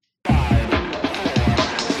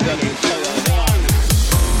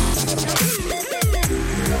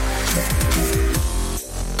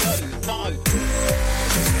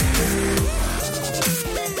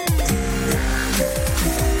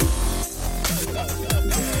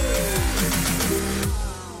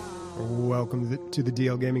welcome to the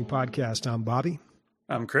DL Gaming Podcast. I'm Bobby.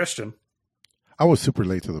 I'm Christian. I was super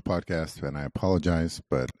late to the podcast, and I apologize,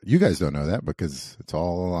 but you guys don't know that because it's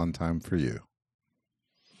all on time for you.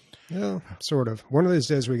 Yeah, sort of. One of those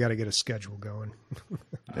days we got to get a schedule going.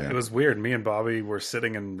 Yeah. It was weird. Me and Bobby were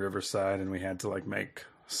sitting in Riverside, and we had to make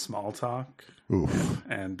small talk. Oof.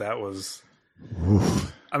 And that was...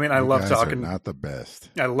 Oof. I mean, I love talking. Not the best.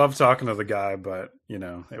 I love talking to the guy, but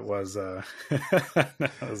it was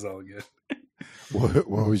that was all good.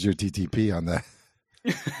 What was your TTP on that?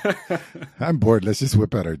 I'm bored. Let's just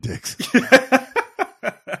whip out our dicks.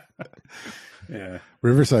 Yeah,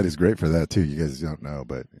 Riverside is great for that too. You guys don't know,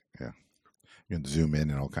 but yeah, you can zoom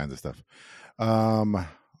in and all kinds of stuff.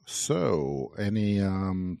 So any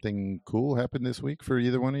thing cool happened this week for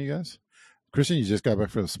either one of you guys? Christian, you just got back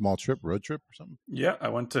from a small road trip or something? Yeah, I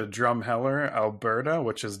went to Drumheller, Alberta,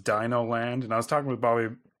 which is Dino Land, and I was talking with Bobby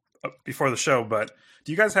before the show, but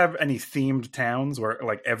do you guys have any themed towns where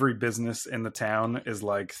every business in the town is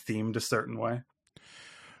themed a certain way?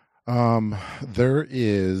 There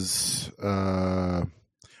is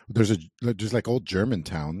there's old German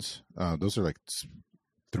towns. Those are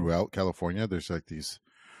throughout California. There's these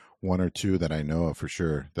one or two that I know of for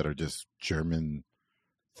sure that are just German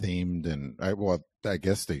themed, and I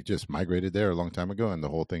guess they just migrated there a long time ago, and the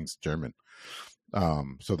whole thing's German.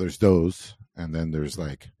 So there's those, and then there's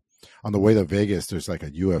on the way to Vegas, there's a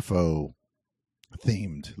UFO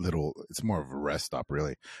themed little. It's more of a rest stop,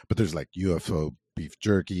 really, but there's UFO beef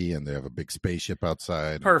jerky, and they have a big spaceship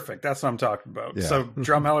outside. Perfect. That's what I'm talking about. Yeah. So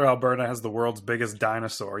Drumheller, Alberta has the world's biggest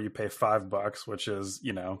dinosaur. You pay $5, which is,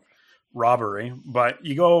 robbery. But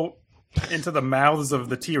you go into the mouths of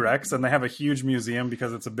the T-Rex, and they have a huge museum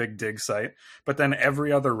because it's a big dig site. But then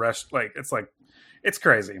every other it's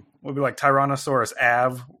crazy. We'll be Tyrannosaurus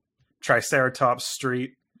Ave, Triceratops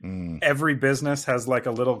Street. Every business has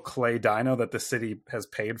a little clay dino that the city has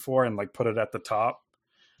paid for and put it at the top.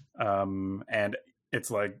 And it's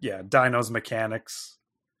dinos mechanics.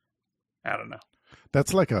 I don't know.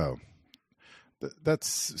 That's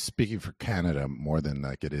speaking for Canada more than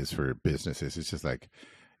it is for businesses. It's just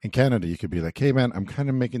in Canada, you could be hey man, I'm kind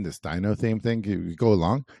of making this dino theme thing. Can you go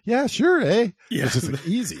along? Yeah, sure. Eh? Yeah. It's just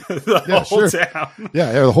easy. The whole town.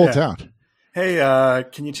 Yeah, the whole town. Hey,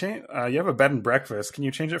 can you change? You have a bed and breakfast. Can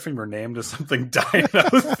you change it from your name to something dino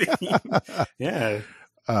themed? Yeah.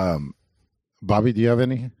 Bobby, do you have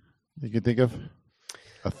any you can think of?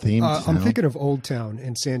 A theme? I'm thinking of Old Town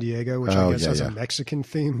in San Diego, which I guess has yeah. a Mexican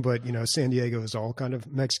theme, but San Diego is all kind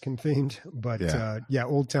of Mexican themed. But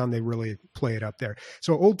Old Town, they really play it up there.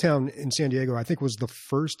 So Old Town in San Diego, I think, was the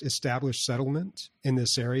first established settlement in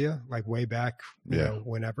this area, way back,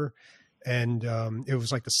 whenever. And it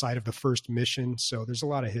was the site of the first mission. So there's a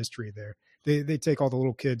lot of history there. They take all the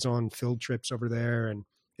little kids on field trips over there, and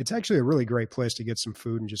it's actually a really great place to get some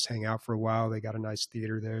food and just hang out for a while. They got a nice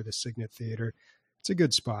theater there, the Signet Theater. It's a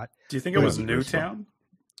good spot. Do you think it was Newtown?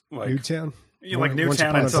 Newtown?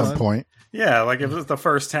 Newtown at some point. Yeah, it was the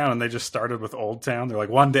first town and they just started with Old Town. They're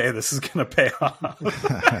one day this is going to pay off.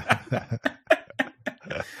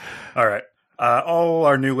 All right. All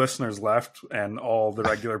our new listeners left and all the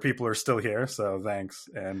regular people are still here. So thanks.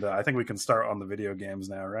 And I think we can start on the video games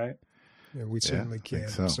now, right? Yeah, we certainly can.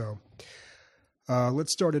 So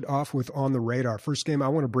let's start it off with On the Radar. First game I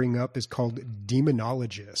want to bring up is called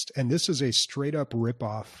Demonologist. And this is a straight up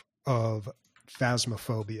ripoff of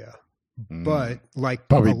Phasmophobia. But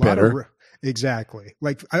probably better. Exactly.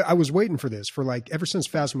 I was waiting for this for ever since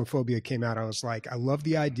Phasmophobia came out. I was I love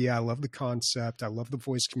the idea. I love the concept. I love the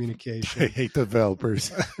voice communication. I hate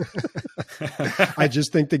developers. I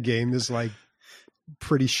just think the game is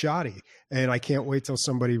pretty shoddy. And I can't wait till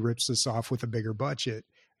somebody rips this off with a bigger budget.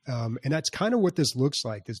 And that's kind of what this looks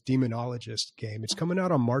like, this Demonologist game. It's coming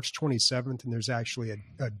out on March 27th, and there's actually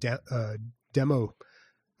a demo,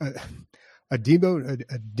 a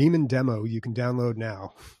demon demo you can download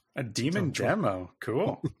now. A demon demo?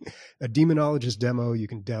 Cool. A Demonologist demo you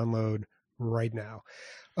can download right now.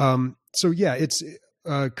 It's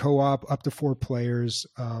co-op up to 4 players.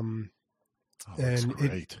 That's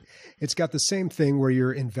great. It's got the same thing where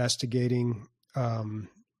you're investigating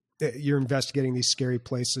these scary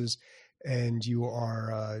places, and you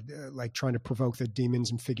are trying to provoke the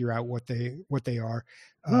demons and figure out what they are.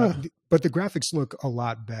 But the graphics look a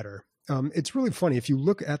lot better. It's really funny. If you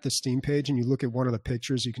look at the Steam page and you look at one of the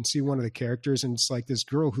pictures, you can see one of the characters, and it's this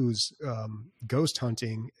girl who's ghost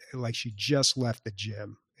hunting, she just left the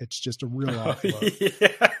gym. It's just a real off look.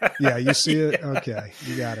 Yeah, you see it? Okay,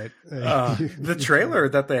 you got it. The trailer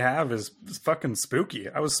that they have is fucking spooky.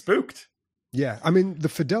 I was spooked. Yeah, I mean, the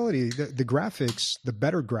fidelity, the graphics, the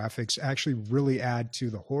better graphics actually really add to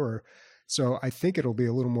the horror. So I think it'll be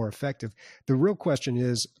a little more effective. The real question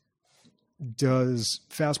is, does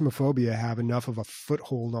Phasmophobia have enough of a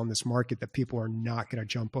foothold on this market that people are not going to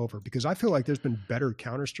jump over? Because I feel like there's been better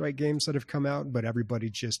Counter-Strike games that have come out, but everybody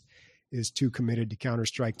just is too committed to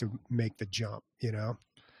Counter-Strike to make the jump, you know?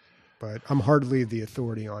 But I'm hardly the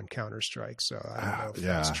authority on Counter-Strike, so I don't know if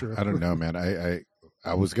that's true. I don't know, man.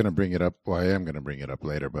 I was going to bring it up. Well, I am going to bring it up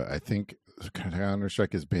later, but I think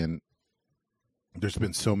Counter-Strike there's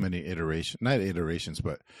been so many not iterations,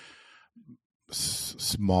 but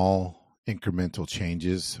small incremental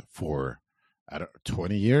changes for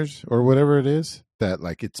 20 years or whatever it is, that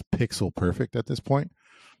like it's pixel perfect at this point,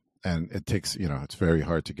 and it takes, it's very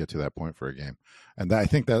hard to get to that point for a game, and I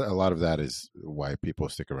think that a lot of that is why people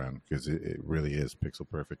stick around, because it really is pixel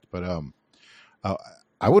perfect. But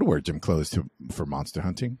I would wear gym clothes for monster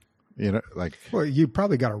hunting, well, you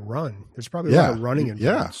probably got to run. There's probably a lot of running involved.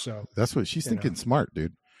 Yeah, so that's what she's thinking. Smart,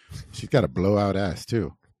 dude. She's got a blowout ass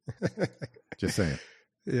too. Just saying.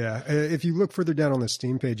 Yeah, if you look further down on the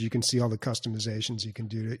Steam page, you can see all the customizations you can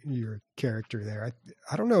do to your character there.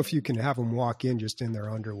 I don't know if you can have them walk in just in their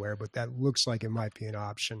underwear, but that looks like it might be an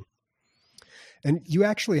option. And you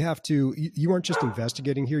actually have to, you aren't just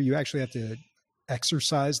investigating here, you actually have to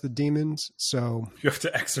exercise the demons. So you have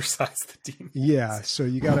to exercise the demons. Yeah, so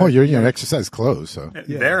you got to... Oh, you're in your exercise clothes, so...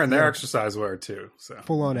 Yeah, they're in their exercise wear, too. So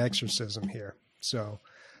full-on exorcism here. So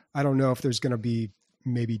I don't know if there's going to be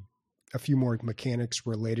maybe a few more mechanics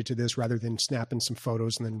related to this rather than snapping some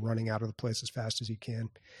photos and then running out of the place as fast as you can.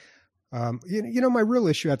 My real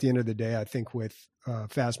issue at the end of the day, I think, with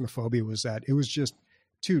Phasmophobia was that it was just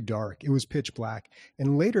too dark. It was pitch black.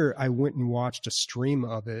 And later I went and watched a stream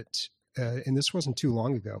of it, and this wasn't too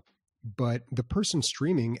long ago, but the person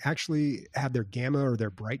streaming actually had their gamma or their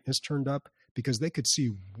brightness turned up because they could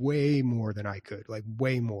see way more than I could, like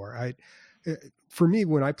way more. For me,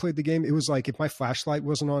 when I played the game, it was like if my flashlight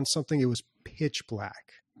wasn't on something, it was pitch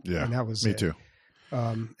black. Yeah, and that was me too.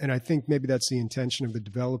 And I think maybe that's the intention of the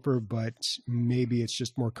developer, but maybe it's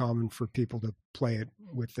just more common for people to play it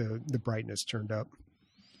with the brightness turned up.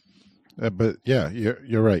 But yeah,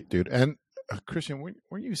 you're right, dude. And Christian,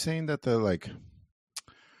 weren't you saying that the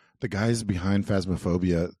guys behind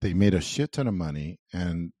Phasmophobia, they made a shit ton of money,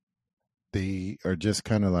 and they are just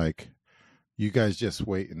kind of like, you guys just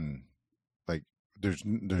wait, and like there's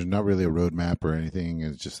not really a roadmap or anything.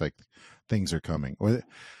 It's just like things are coming.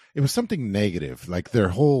 It was something negative. Like their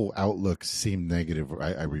whole outlook seemed negative.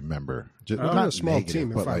 I remember. They're a small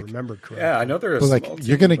team, if I remember correctly. Yeah, I know they're a small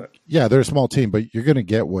team. They're a small team, but you're gonna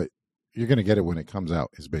get it when it comes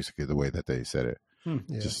out. Is basically the way that they said it.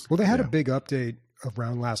 Yeah. They had a big update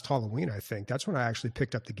around last Halloween. I think that's when I actually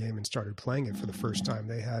picked up the game and started playing it for the first time.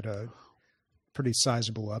 They had a pretty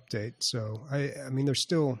sizable update. So I mean,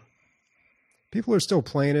 people are still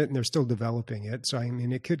playing it and they're still developing it. So I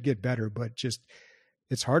mean, it could get better, but just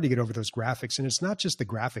it's hard to get over those graphics. And it's not just the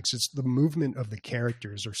graphics; it's the movement of the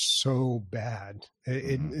characters are so bad.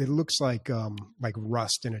 It looks like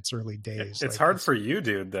Rust in its early days. It's hard for you,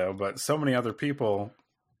 dude, though. But so many other people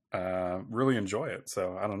really enjoy it.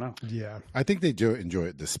 So I don't know. Yeah, I think they do enjoy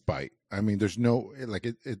it despite. I mean, there's no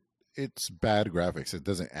it's bad graphics. It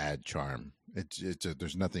doesn't add charm.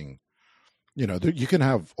 There's nothing. You can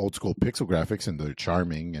have old school pixel graphics and they're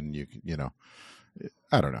charming, and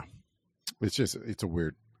I don't know. It's a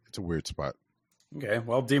weird spot. Okay,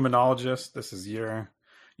 well, Demonologist, this is your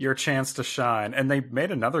chance to shine. And they made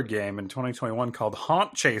another game in 2021 called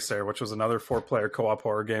Haunt Chaser, which was another 4-player co-op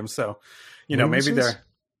horror game game. Maybe they're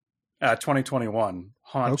 2021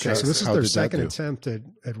 Haunt Chaser. So this is their second attempt at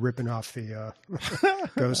ripping off the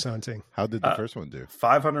ghost hunting. How did the first one do?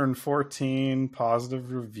 514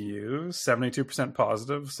 positive reviews, 72%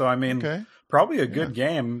 positive. So I mean, probably a good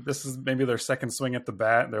game. This is maybe their second swing at the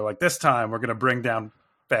bat. They're like, this time we're going to bring down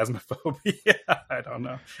Phasmophobia. I don't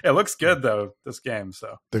know. It looks good though, this game.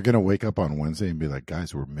 So they're going to wake up on Wednesday and be like,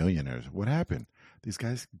 guys, we're millionaires. What happened? These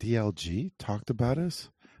guys, DLG, talked about us.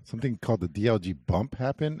 Something called the DLG bump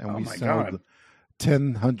happened, and we sold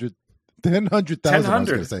 10,000. I was going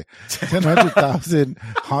to say 10,000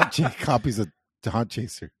 copies of Haunt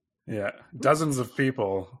Chaser. Yeah, dozens of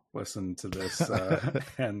people listen to this,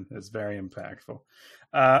 and it's very impactful.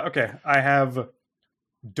 Okay, I have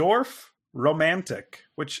Dwarf Romantic,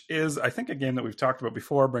 which is, I think, a game that we've talked about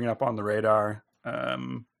before, bringing up on the radar.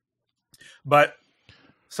 But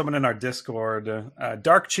someone in our Discord,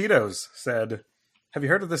 Dark Cheetos, said, have you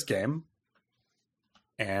heard of this game?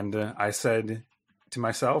 And I said to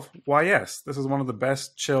myself, why, yes, this is one of the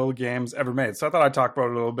best chill games ever made. So I thought I'd talk about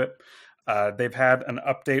it a little bit. They've had an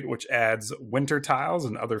update which adds winter tiles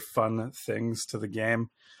and other fun things to the game.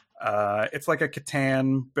 It's like a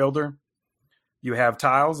Catan builder. you have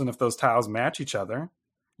tiles, and if those tiles match each other,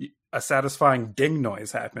 a satisfying ding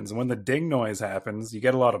noise happens. And when the ding noise happens, you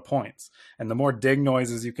get a lot of points. And the more ding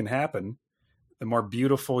noises you can happen, the more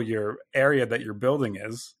beautiful your area that you're building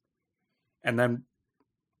is. And then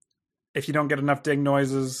if you don't get enough ding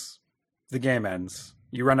noises, the game ends.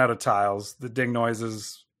 You run out of tiles. The ding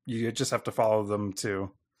noises, you just have to follow them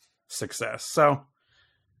to success. So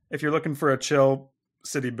if you're looking for a chill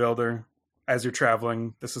city builder as you're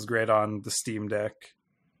traveling, this is great on the Steam Deck.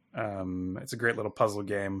 It's a great little puzzle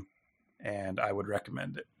game, and I would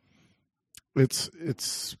recommend it.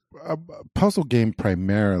 It's a puzzle game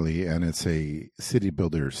primarily, and it's a city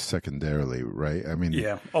builder secondarily, right? I mean,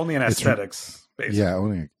 yeah, only in aesthetics,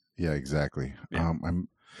 basically. Yeah, exactly. Yeah.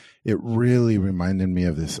 It really reminded me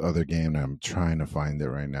of this other game, and I'm trying to find it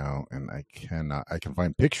right now, and I cannot. I can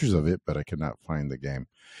find pictures of it, but I cannot find the game.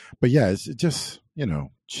 But yeah, it's just,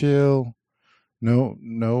 chill,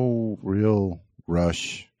 no real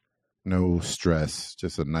rush, no stress,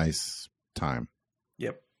 just a nice time.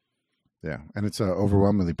 Yep. Yeah, and it's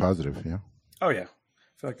overwhelmingly positive. Yeah. Oh yeah,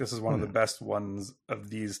 I feel like this is one of the best ones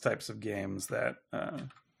of these types of games that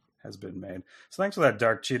has been made. So thanks for that,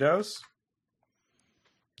 Dark Cheetos.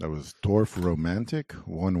 That was Dwarf Romantic.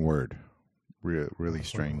 One word. Really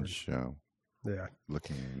strange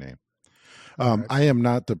looking name. Right. I am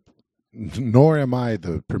not nor am I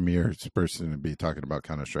the premier person to be talking about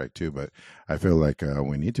Counter-Strike 2, but I feel like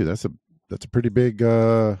we need to. That's a pretty big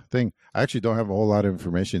thing. I actually don't have a whole lot of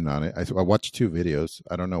information on it. I watched 2 videos.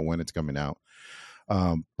 I don't know when it's coming out.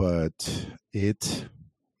 But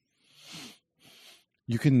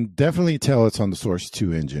you can definitely tell it's on the Source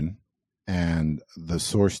 2 engine, and the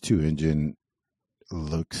Source 2 engine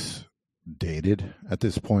looks dated at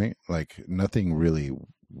this point. Like, nothing really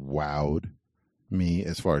wowed me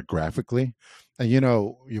as far as graphically.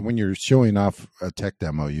 And when you're showing off a tech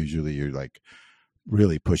demo, usually you're like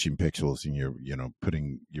really pushing pixels and you're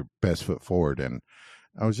putting your best foot forward. And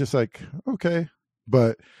I was just like, okay,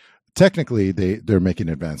 but technically they're making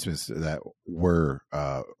advancements that were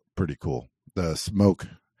pretty cool. The smoke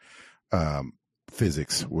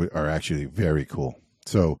physics are actually very cool.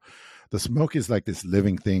 So the smoke is like this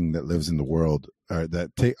living thing that lives in the world,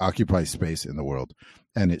 that occupies space in the world,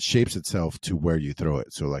 and it shapes itself to where you throw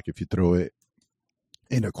it. So like if you throw it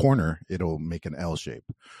in a corner, it'll make an L shape.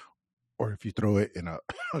 Or if you throw it in a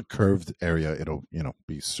curved area, it'll,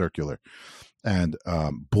 be circular. And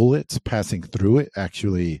bullets passing through it,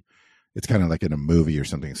 actually, it's kind of like in a movie or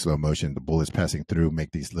something, slow motion. The bullets passing through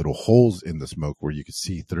make these little holes in the smoke where you can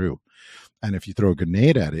see through. And if you throw a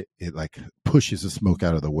grenade at it, it like pushes the smoke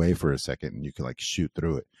out of the way for a second, and you can like shoot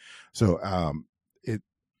through it. So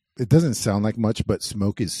it doesn't sound like much, but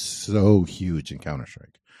smoke is so huge in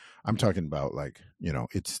Counter-Strike. I'm talking about like,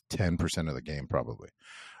 it's 10% of the game probably.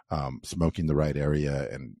 Smoking the right area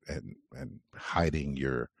and hiding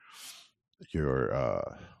your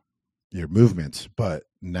movements, but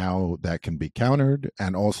now that can be countered,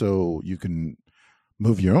 and also you can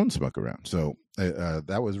move your own smoke around. So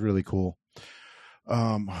that was really cool.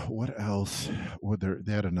 What else?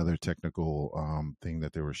 They had another technical thing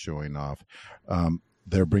that they were showing off.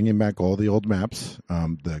 They're bringing back all the old maps.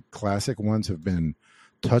 The classic ones have been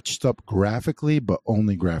touched up graphically, but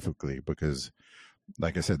only graphically, because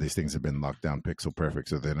like I said, these things have been locked down pixel perfect,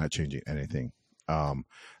 so they're not changing anything.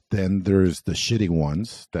 Then there's the shitty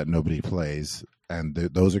ones that nobody plays, and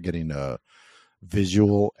those are getting a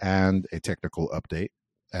visual and a technical update.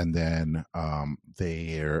 And then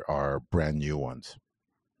there are brand new ones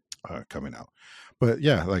coming out. But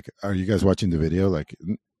yeah, like, are you guys watching the video? Like,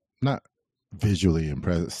 not visually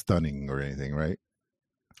stunning or anything, right?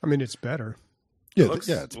 I mean, it's better. Yeah,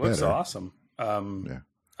 it's better. awesome.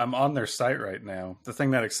 I'm on their site right now. The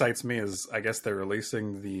thing that excites me is, I guess they're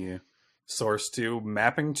releasing the Source 2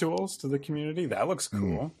 mapping tools to the community. That looks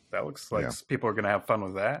cool. That looks like people are going to have fun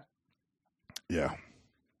with that. Yeah.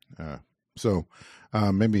 So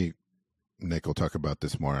maybe Nick will talk about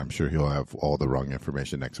this more. I'm sure he'll have all the wrong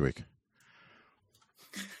information next week.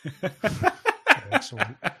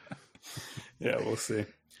 Excellent. Yeah, we'll see.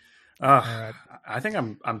 Right. I think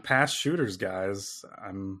I'm past shooters, guys.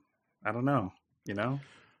 I don't know.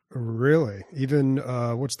 Really? Even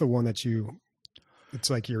what's the one that it's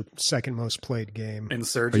like your second most played game?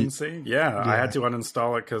 Insurgency? Yeah, I had to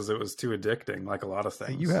uninstall it because it was too addicting, like a lot of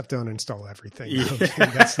things. You have to uninstall everything.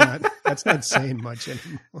 Yeah. That's not saying much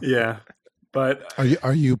anymore. Yeah. But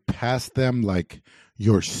are you past them? Like,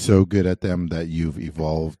 you're so good at them that you've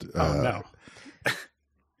evolved? No.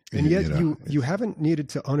 And yet you haven't needed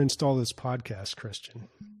to uninstall this podcast, Christian.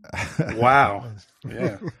 Wow.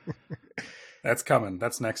 Yeah. That's coming.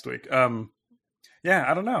 That's next week. Yeah,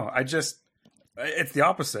 I don't know. It's the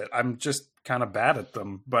opposite. I'm just kind of bad at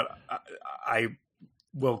them, but I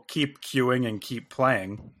will keep queuing and keep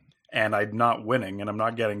playing, and I'm not winning, and I'm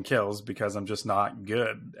not getting kills because I'm just not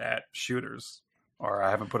good at shooters, or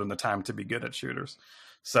I haven't put in the time to be good at shooters.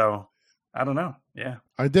 So I don't know. Yeah,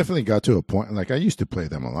 I definitely got to a point. Like I used to play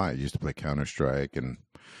them a lot. I used to play Counter-Strike and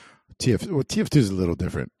TF2 is a little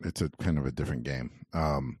different. It's a kind of a different game.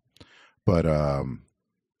 But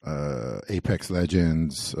Apex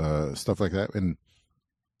Legends, stuff like that, and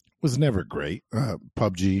was never great.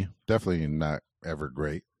 PUBG, definitely not ever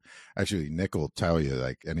great. Actually, Nick will tell you,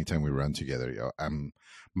 like, anytime we run together,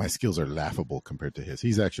 my skills are laughable compared to his.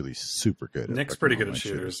 He's actually super good. Nick's pretty good at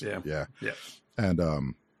shooters. Yeah.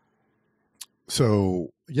 And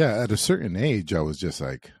so yeah, at a certain age, I was just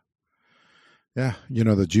like, yeah,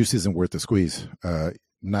 the juice isn't worth the squeeze.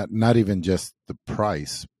 Not even just the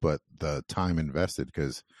price, but the time invested,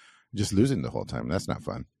 because just losing the whole time, that's not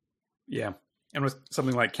fun. Yeah. And with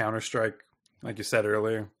something like Counter-Strike, like you said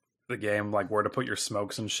earlier, the game, like where to put your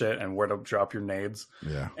smokes and shit and where to drop your nades.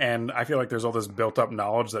 Yeah. And I feel like there's all this built up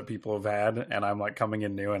knowledge that people have had, and I'm like coming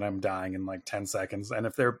in new and I'm dying in like 10 seconds. And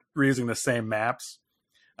if they're reusing the same maps,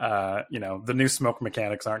 the new smoke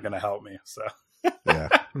mechanics aren't going to help me. So yeah.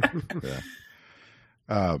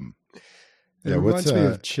 Yeah. It reminds me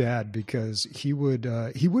of Chad, because he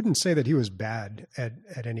wouldn't say that he was bad at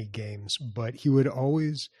any games, but he would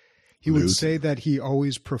say that he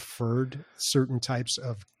always preferred certain types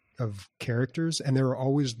of characters, and they were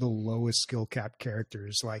always the lowest skill cap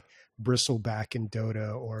characters, like Bristleback in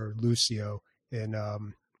Dota or Lucio in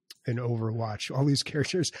Overwatch. All these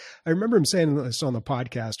characters. I remember him saying this on the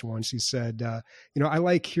podcast once. He said, I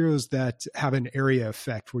like heroes that have an area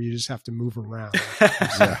effect where you just have to move around.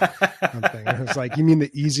 Something. I was like, you mean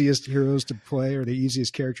the easiest heroes to play, or the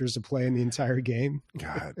easiest characters to play in the entire game?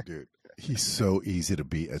 God, dude. He's so easy to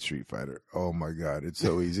beat at Street Fighter. Oh my God. It's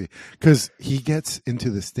so easy, because he gets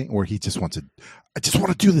into this thing where he just wants to, I just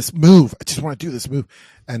want to do this move. I just want to do this move.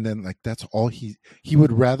 And then like, that's all he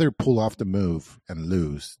would rather pull off the move and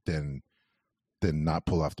lose than not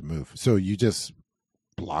pull off the move. So you just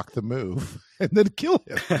block the move and then kill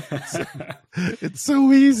him. It's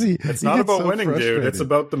so easy. It's not about winning, dude. It's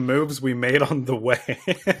about the moves we made on the way.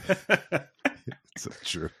 It's so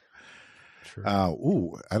true. I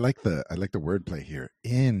like the wordplay here.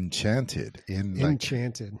 Enchanted.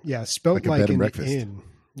 Enchanted. Yeah, spelled like an inn.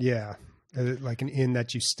 Yeah, like an inn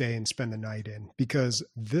that you stay and spend the night in. Because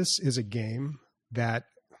this is a game that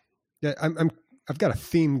I've got a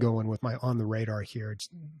theme going with my On the Radar here. It's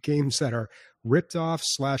games that are ripped off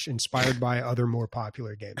 / inspired by other more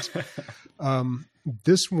popular games.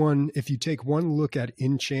 This one, if you take one look at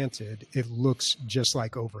Enchanted, it looks just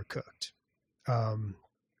like Overcooked.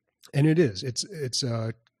 And it is. It's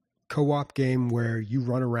a co-op game where you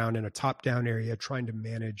run around in a top-down area trying to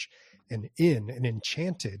manage an inn, an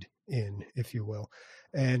enchanted inn, if you will.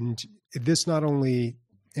 And this not only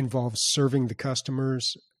involves serving the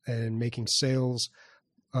customers and making sales,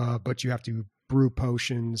 but you have to brew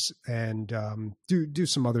potions and do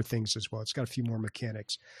some other things as well. It's got a few more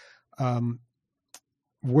mechanics.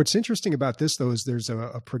 What's interesting about this, though, is there's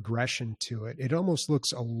a progression to it. It almost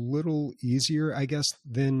looks a little easier, I guess,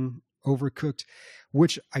 than Overcooked,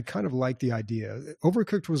 which I kind of like the idea.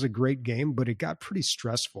 Overcooked was a great game, but it got pretty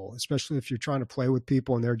stressful, especially if you're trying to play with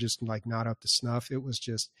people and they're just like not up to snuff. It was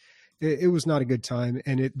just, it was not a good time.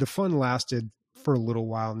 And the fun lasted for a little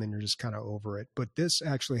while, and then you're just kind of over it. But this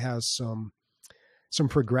actually has some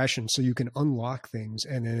progression, so you can unlock things,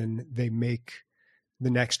 and then they make the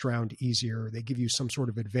next round easier. They give you some sort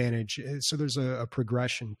of advantage. So there's a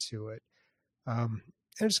progression to it. And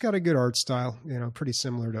it's got a good art style, pretty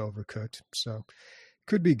similar to Overcooked. So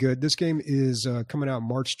could be good. This game is coming out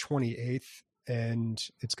March 28th, and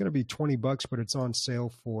it's going to be $20, but it's on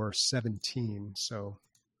sale for $17. So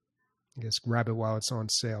I guess grab it while it's on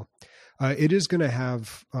sale. It is going to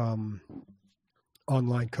have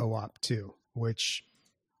online co-op too, which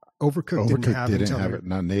Overcooked didn't have it,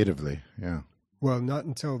 not natively. Yeah. Well, not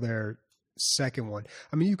until their second one.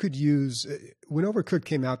 I mean, you could use, when Overcooked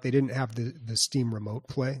came out, they didn't have the Steam Remote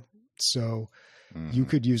Play. So you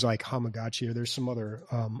could use like Hamagotchi, or there's some other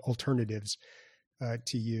alternatives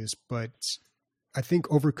to use. But I think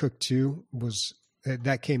Overcooked 2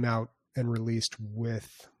 that came out and released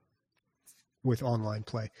with online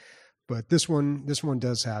play. But this one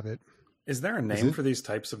does have it. Is there a name for these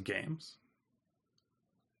types of games?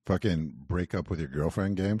 Fucking break up with your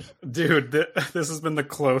girlfriend games? Dude, this has been the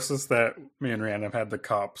closest that me and Rand have had the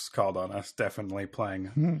cops called on us, definitely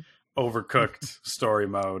playing Overcooked story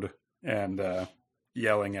mode and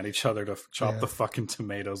yelling at each other to chop the fucking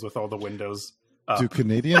tomatoes with all the windows up. Do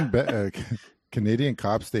Canadian Canadian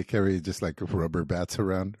cops, they carry just like rubber bats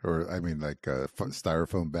around, or I mean, like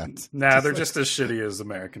styrofoam bats. Nah, they're just as shitty as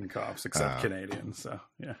American cops, except Canadians. So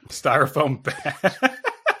yeah, styrofoam bat.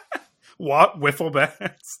 What wiffle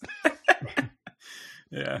bats?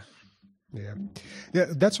 Yeah.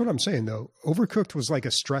 That's what I'm saying though. Overcooked was like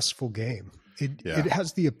a stressful game. It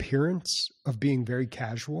has the appearance of being very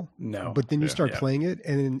casual. No, but then you start playing it,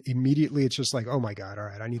 and then immediately it's just like, oh my god, all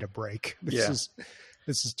right, I need a break. This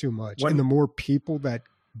is too much. And the more people that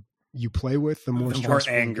you play with, the more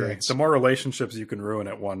angry, the more relationships you can ruin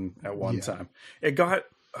at one time. It got.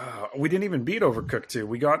 We didn't even beat Overcooked 2.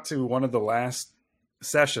 We got to one of the last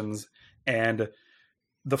sessions, and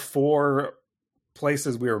the 4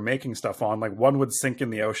 places we were making stuff on, like one would sink in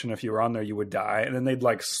the ocean. If you were on there, you would die. And then they'd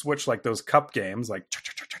like switch like those cup games, like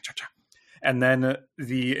and then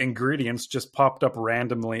the ingredients just popped up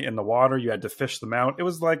randomly in the water. You had to fish them out. It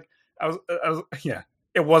was like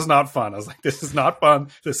it was not fun. I was like, this is not fun.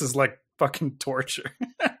 This is like fucking torture.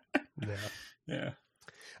 Yeah.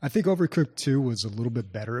 I think Overcooked 2 was a little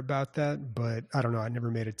bit better about that, but I don't know. I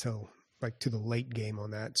never made it till like to the late game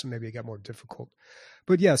on that, so maybe it got more difficult.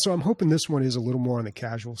 But yeah, so I'm hoping this one is a little more on the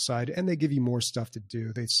casual side, and they give you more stuff to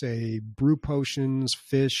do. They say brew potions,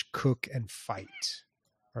 fish, cook, and fight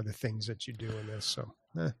are the things that you do in this. So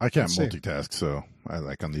I can't multitask, so I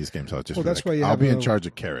like on these games. I'll just that's why I'll be in charge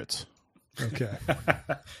of carrots. Okay.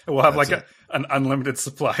 We'll have an unlimited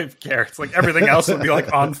supply of carrots. Like everything else would be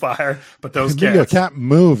like on fire, but those carrots. You can't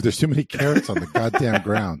move. There's too many carrots on the goddamn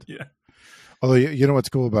ground. Yeah. Although, you know what's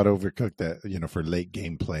cool about Overcooked, that, for late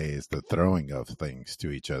game play is the throwing of things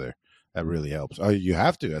to each other. That really helps. Oh, you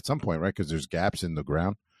have to at some point, right? Because there's gaps in the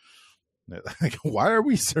ground. Like, why are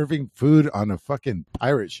we serving food on a fucking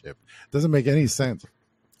pirate ship? Doesn't make any sense.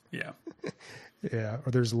 Yeah. Yeah,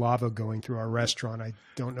 or there's lava going through our restaurant. I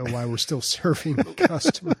don't know why we're still serving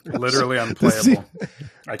customers. Literally unplayable.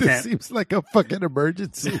 This seems like a fucking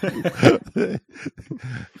emergency.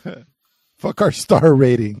 Fuck our star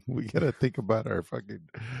rating. We got to think about our fucking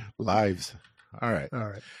lives. All right.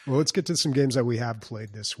 Well, let's get to some games that we have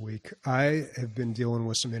played this week. I have been dealing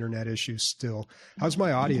with some internet issues still. How's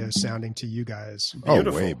my audio sounding to you guys?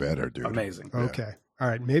 Beautiful. Oh, way better, dude. Amazing. Okay. Yeah. All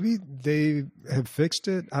right. Maybe they have fixed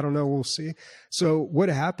it. I don't know. We'll see. So what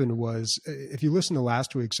happened was, if you listen to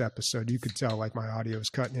last week's episode, you could tell like my audio is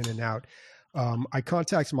cutting in and out. I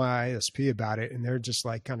contacted my ISP about it, and they're just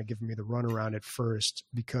like kind of giving me the runaround at first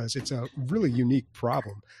because it's a really unique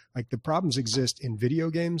problem. Like the problems exist in video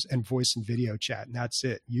games and voice and video chat, and that's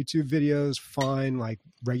it. YouTube videos, fine. Like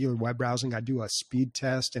regular web browsing, I do a speed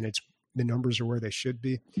test, and the numbers are where they should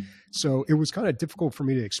be. So it was kind of difficult for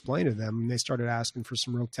me to explain to them, and they started asking for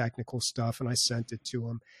some real technical stuff, and I sent it to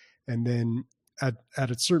them. And then at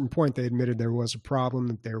a certain point, they admitted there was a problem,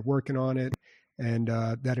 that they were working on it, and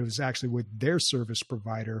that it was actually with their service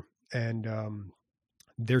provider, and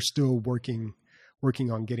they're still working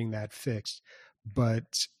on getting that fixed.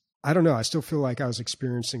 But I don't know. I still feel like I was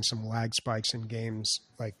experiencing some lag spikes in games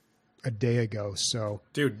like a day ago. So,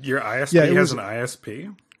 dude, your ISP has an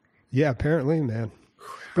ISP? Yeah, apparently, man.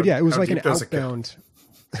 But yeah, it was like an outbound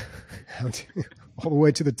all the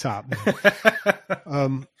way to the top.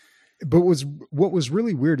 But what was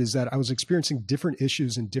really weird is that I was experiencing different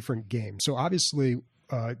issues in different games. So obviously,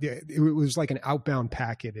 it was like an outbound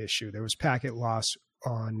packet issue. There was packet loss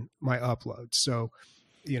on my upload. So,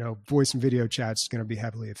 voice and video chat's going to be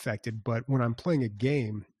heavily affected. But when I'm playing a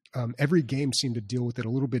game, every game seemed to deal with it a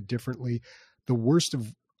little bit differently. The worst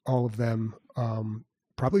of all of them,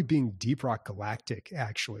 probably being Deep Rock Galactic,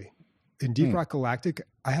 actually. In Deep Rock Galactic,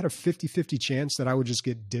 I had a 50-50 chance that I would just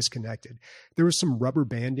get disconnected. There was some rubber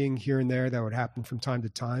banding here and there that would happen from time to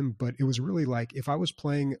time, but it was really like if I was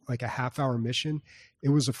playing like a half-hour mission, it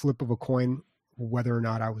was a flip of a coin whether or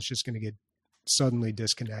not I was just going to get suddenly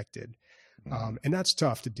disconnected. And that's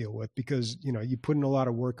tough to deal with because, you put in a lot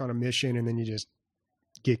of work on a mission and then you just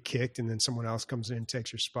get kicked and then someone else comes in and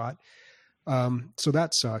takes your spot. So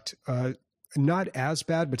that sucked. Not as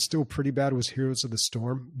bad, but still pretty bad was Heroes of the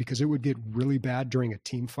Storm because it would get really bad during a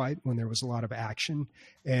team fight when there was a lot of action,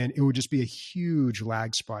 and it would just be a huge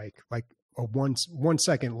lag spike, like a 1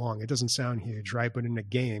 second long. It doesn't sound huge, right? But in a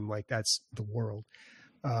game, like that's the world.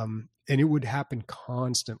 And it would happen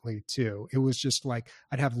constantly too. It was just like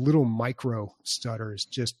I'd have little micro stutters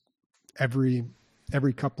just every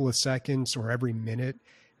couple of seconds or every minute.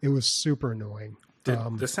 It was super annoying.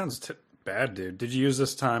 This sounds bad, dude. Did you use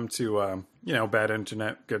this time to, bad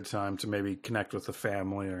internet, good time to maybe connect with the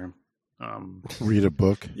family or read a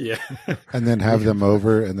book? Yeah. And then have them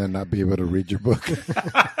over and then not be able to read your book.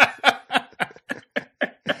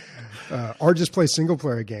 Or just play single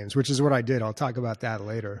player games, which is what I did. I'll talk about that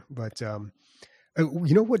later. But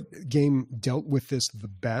You know what game dealt with this the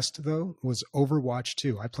best, though, was Overwatch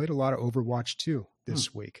 2. I played a lot of Overwatch 2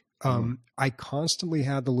 this week. I constantly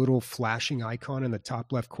had the little flashing icon in the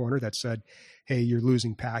top left corner that said, hey, you're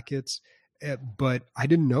losing packets. But I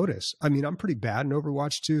didn't notice. I mean, I'm pretty bad in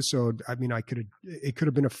Overwatch 2. So, I mean, it could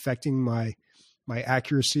have been affecting my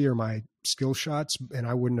accuracy or my skill shots, and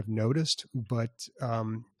I wouldn't have noticed. But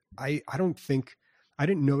I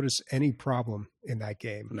didn't notice any problem in that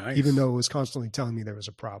game, nice. Even though it was constantly telling me there was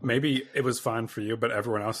a problem. Maybe it was fine for you, but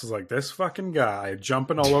everyone else is like, this fucking guy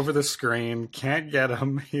jumping all over the screen, can't get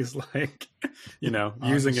him. He's like,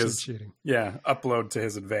 using his cheating. Upload to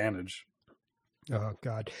his advantage. Oh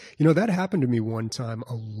God. That happened to me one time,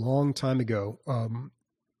 a long time ago.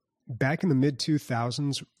 Back in the mid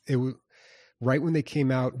 2000s, it was right when they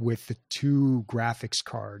came out with the 2 graphics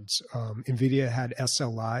cards. NVIDIA had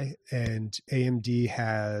SLI and AMD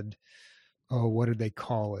had, what did they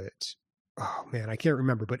call it? Oh man, I can't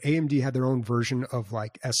remember, but AMD had their own version of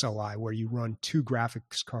like SLI where you run 2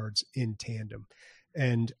 graphics cards in tandem.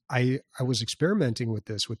 And I was experimenting with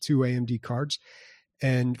this with 2 AMD cards.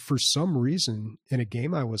 And for some reason in a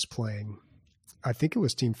game I was playing, I think it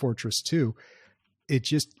was Team Fortress 2, it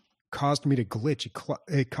just caused me to glitch.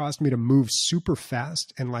 It caused me to move super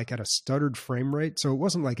fast and like at a stuttered frame rate. So it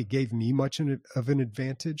wasn't like it gave me much of an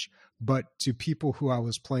advantage, but to people who I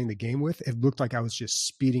was playing the game with, it looked like I was just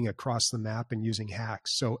speeding across the map and using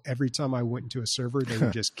hacks. So every time I went into a server, they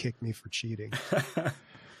would just kick me for cheating.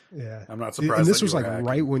 Yeah. I'm not surprised. And this was like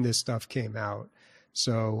right when this stuff came out.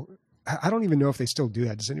 So I don't even know if they still do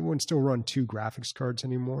that. Does anyone still run 2 graphics cards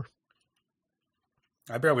anymore?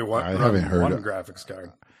 I barely haven't heard one graphics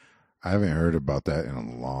card. I haven't heard about that in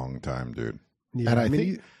a long time, dude. Yeah,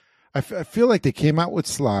 and I feel like they came out with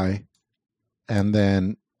Sly, and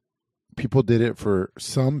then some people did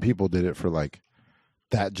it for like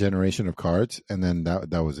that generation of cards, and then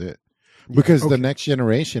that was it. Because the next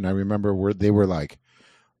generation, I remember where they were like,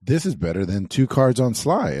 this is better than 2 cards on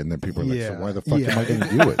Sly. And then people are like, so why the fuck am I going to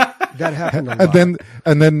do it? That happened a lot.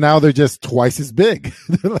 And then now they're just twice as big.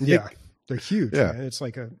 Like, they're huge. Yeah. Man. It's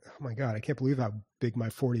like oh my God, I can't believe how big my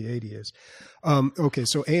 4080 is. Okay.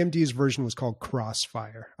 So AMD's version was called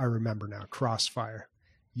Crossfire. I remember now, Crossfire.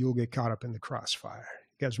 You'll get caught up in the crossfire.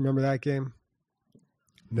 You guys remember that game?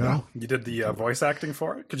 No. You did the voice acting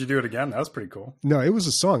for it? Could you do it again? That was pretty cool. No, it was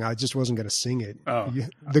a song. I just wasn't going to sing it. Oh.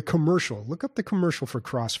 The commercial. Look up the commercial for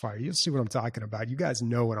Crossfire. You'll see what I'm talking about. You guys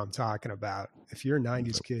know what I'm talking about. If you're a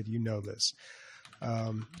 90s kid, you know this.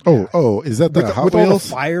 Is that the Hot with Wheels? all the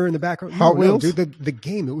fire in the background? Hot Wheels? Dude, the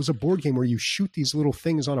game. It was a board game where you shoot these little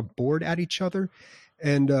things on a board at each other.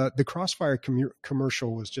 And the Crossfire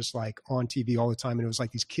commercial was just like on TV all the time. And it was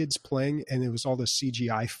like these kids playing, and it was all the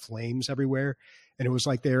CGI flames everywhere. And it was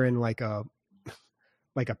like they're in like a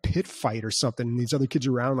pit fight or something. And these other kids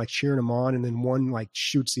are around like cheering them on. And then one like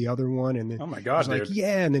shoots the other one. And then oh my God, dude. like,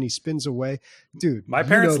 yeah. And then he spins away. Dude, my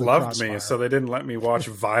parents loved me, so they didn't let me watch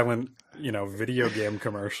violent, video game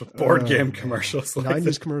board game commercials. Like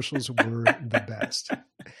 90s commercials were the best.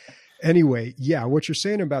 Anyway, yeah, what you're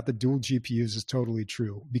saying about the dual GPUs is totally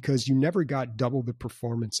true because you never got double the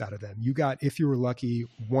performance out of them. You got, if you were lucky,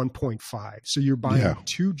 1.5. So you're buying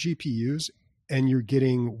 2 GPUs and you're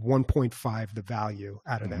getting 1.5 the value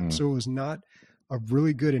out of them. So it was not a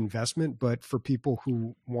really good investment, but for people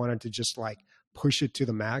who wanted to just like push it to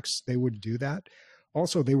the max, they would do that.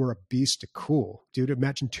 Also, they were a beast to cool. Dude,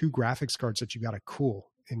 imagine 2 graphics cards that you got to cool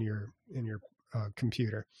in your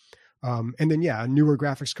computer. And then, a newer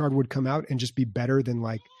graphics card would come out and just be better than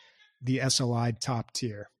like the SLI top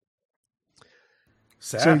tier.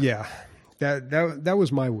 Sad. So yeah, that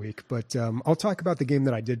was my week, but I'll talk about the game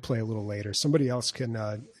that I did play a little later. Somebody else can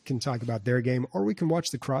talk about their game, or we can watch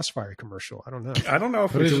the Crossfire commercial. I don't know. I don't know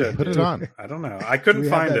if we should put it on. I don't know. I couldn't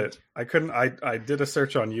find it. I couldn't. I did a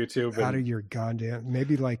search on YouTube. Out of your goddamn,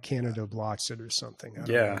 maybe like Canada blocks it or something. I don't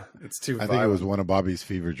know. It's too. I think it was one of Bobby's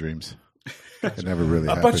fever dreams. It never really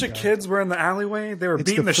happened. Bunch of kids were in the alleyway. They were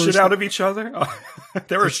beating the shit out of each other.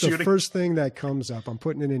 They were shooting. The first thing that comes up. I'm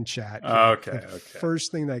putting it in chat. Okay.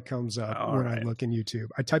 First thing that comes up I look in YouTube.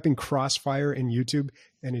 I type in Crossfire in YouTube,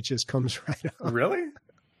 and it just comes right up. Really?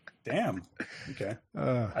 Damn. Okay.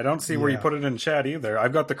 I don't see where you put it in chat either.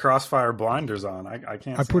 I've got the Crossfire blinders on. I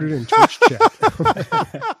can't. I put it in Twitch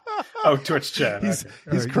chat. Twitch chat.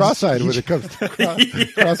 He's cross-eyed when it comes to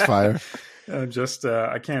Crossfire.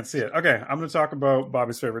 I can't see it. Okay, I'm going to talk about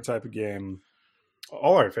Bobby's favorite type of game.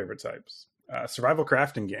 All our favorite types. Survival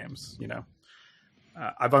crafting games,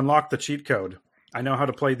 I've unlocked the cheat code. I know how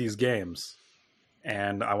to play these games,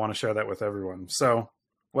 and I want to share that with everyone. So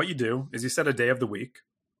what you do is you set a day of the week,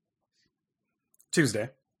 Tuesday,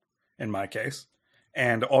 in my case,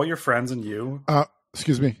 and all your friends and you.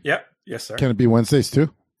 Excuse me. Yeah, yes, sir. Can it be Wednesdays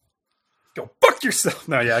too? Go fuck yourself.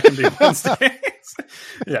 No, yeah, it can be Wednesdays.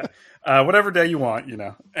 Yeah, whatever day you want,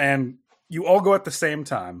 and you all go at the same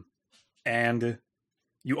time, and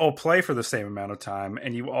you all play for the same amount of time,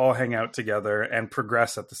 and you all hang out together and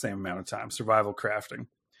progress at the same amount of time, survival crafting.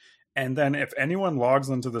 And then if anyone logs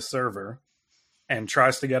into the server and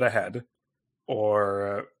tries to get ahead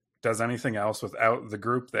or does anything else without the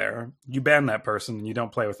group there, you ban that person and you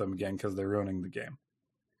don't play with them again because they're ruining the game.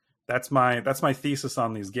 That's my thesis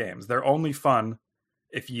on these games. They're only fun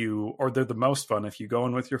they're the most fun if you go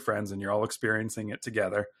in with your friends and you're all experiencing it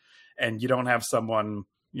together, and you don't have someone,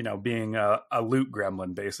 being a loot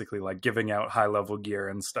gremlin, basically, like giving out high level gear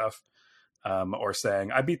and stuff, or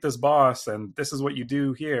saying, I beat this boss and this is what you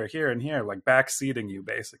do here, and here, like backseating you,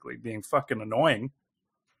 basically being fucking annoying.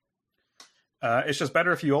 It's just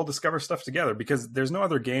better if you all discover stuff together, because there's no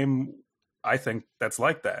other game, I think, that's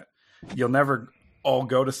like that. You'll never all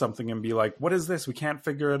go to something and be like, what is this? We can't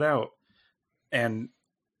figure it out. And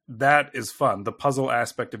that is fun. The puzzle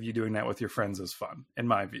aspect of you doing that with your friends is fun, in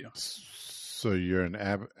my view. So you're an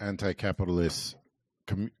anti-capitalist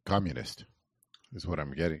communist, is what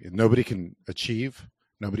I'm getting. Nobody can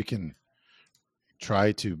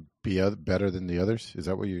try to be better than the others. Is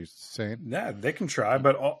that what you're saying? Yeah, they can try,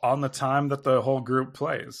 but on the time that the whole group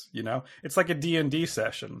plays, it's like a D&D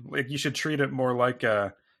session. Like, you should treat it more like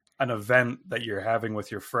an event that you're having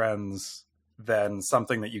with your friends than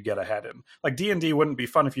something that you get ahead in. Like, D&D wouldn't be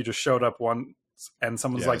fun if you just showed up once and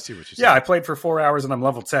someone's like, I played for 4 hours and I'm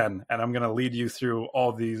level 10 and I'm going to lead you through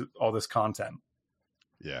all this content.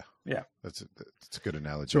 Yeah. Yeah. That's a good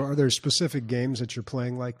analogy. So are there specific games that you're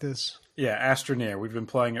playing like this? Yeah, Astroneer. We've been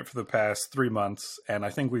playing it for the past 3 months, and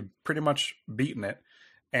I think we've pretty much beaten it.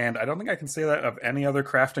 And I don't think I can say that of any other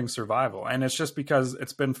crafting survival. And it's just because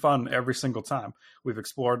it's been fun every single time. We've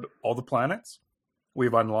explored all the planets.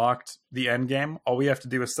 We've unlocked the end game. All we have to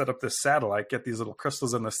do is set up this satellite, get these little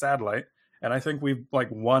crystals in the satellite, and I think we've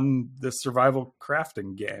won this survival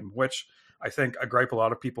crafting game, which I think a gripe a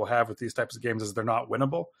lot of people have with these types of games is they're not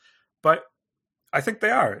winnable. But I think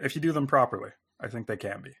they are. If you do them properly, I think they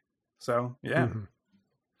can be. So, yeah. Mm-hmm.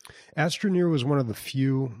 Astroneer was one of the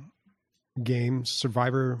few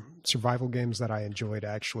survival games that I enjoyed,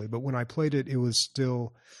 actually. But when I played it, it was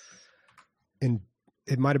still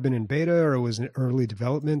it might have been in beta, or it was in early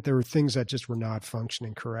development. There were things that just were not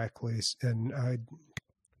functioning correctly. And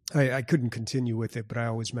I couldn't continue with it, but I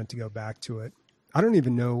always meant to go back to it. I don't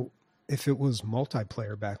even know if it was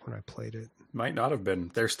multiplayer back when I played it. Might not have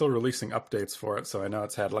been. They're still releasing updates for it, so I know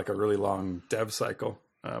it's had a really long dev cycle.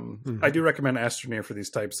 I do recommend Astroneer for these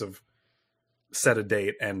types of set a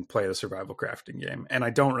date and play the survival crafting game. And I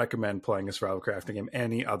don't recommend playing a survival crafting game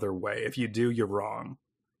any other way. If you do, you're wrong.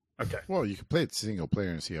 Okay. Well, you can play it single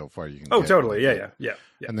player and see how far you can get. Oh, totally. Yeah.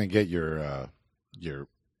 And then get your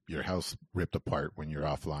house ripped apart when you're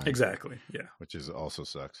offline. Exactly. Yeah. Which also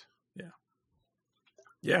sucks. Yeah.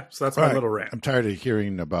 Yeah. So that's my little rant. I'm tired of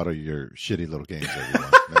hearing about your shitty little games,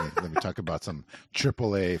 everyone. let me talk about some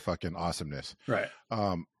AAA fucking awesomeness. Right.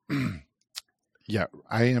 Yeah,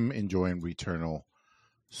 I am enjoying Returnal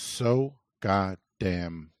so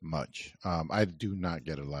goddamn much. I do not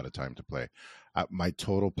get a lot of time to play. My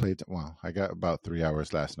total play, I got about 3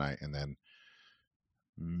 hours last night, and then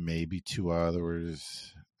maybe 2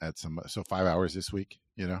 hours so 5 hours this week.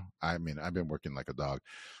 I mean, I've been working like a dog,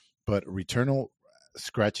 but Returnal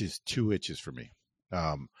scratches 2 itches for me.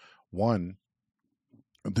 One,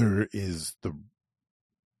 there is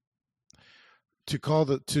to call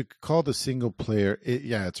the single player,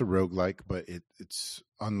 it's a roguelike, but it's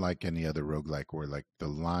unlike any other roguelike where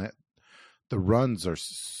the runs are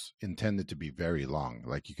intended to be very long.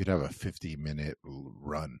 Like, you could have a 50-minute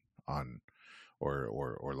run on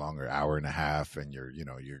or longer, hour and a half, and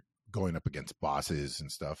you're going up against bosses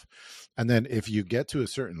and stuff. And then if you get to a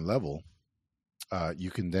certain level,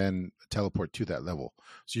 you can then teleport to that level.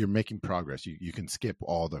 So you're making progress. You can skip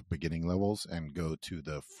all the beginning levels and go to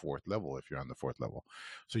the 4th level if you're on the 4th level.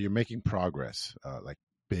 So you're making progress, like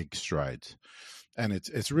big strides. And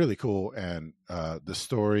it's really cool. And the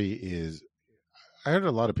story is, I heard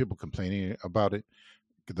a lot of people complaining about it,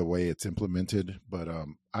 the way it's implemented, but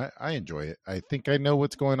I enjoy it. I think I know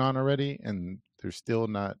what's going on already, and they're still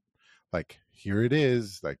not here it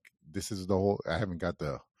is. This is the whole, I haven't got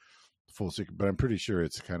the full secret, but I'm pretty sure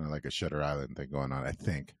it's kind of like a Shutter Island thing going on, I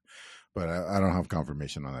think, but I don't have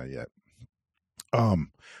confirmation on that yet.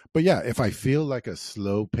 But yeah, if I feel like a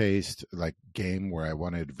slow paced game where I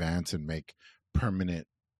want to advance and make permanent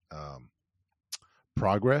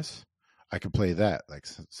progress, I could play that,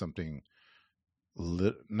 something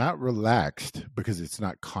not relaxed because it's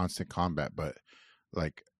not constant combat, but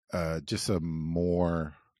like just a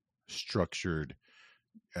more structured,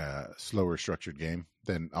 slower structured game,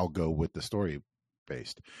 then I'll go with the story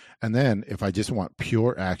based. And then if I just want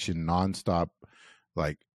pure action, nonstop,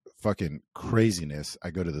 like fucking craziness,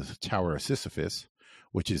 I go to the Tower of Sisyphus,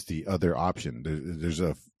 which is the other option. There's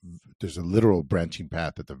a literal branching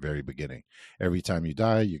path at the very beginning. Every time you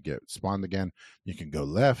die, you get spawned again. You can go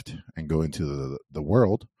left and go into the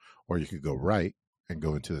world, or you could go right and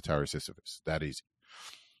go into the Tower of Sisyphus. That easy.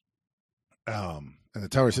 And the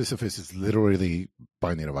Tower of Sisyphus is literally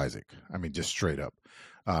Binding of Isaac. I mean, just straight up.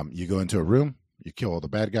 You go into a room, you kill all the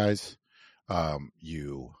bad guys.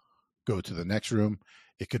 You go to the next room.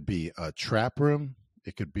 It could be a trap room.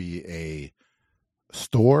 It could be a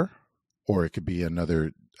store, or it could be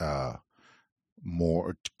another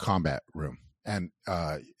more combat room. And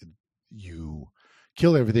you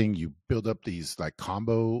kill everything. You build up these like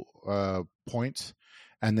combo points,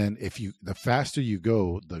 and then the faster you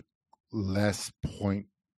go, the less point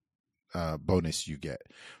bonus you get.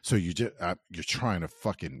 So you're trying to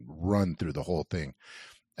fucking run through the whole thing,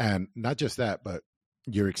 and not just that, but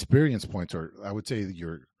your experience points, or I would say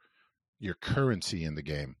your currency in the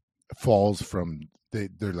game, falls from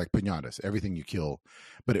they're like piñatas. Everything you kill,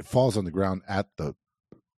 but it falls on the ground at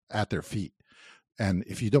their feet, and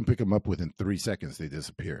if you don't pick them up within 3 seconds, they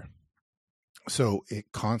disappear. So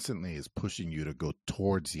it constantly is pushing you to go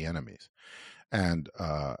towards the enemies, and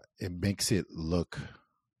it makes it look,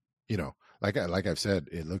 like I've said,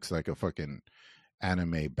 it looks like a fucking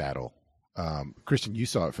anime battle. Christian, you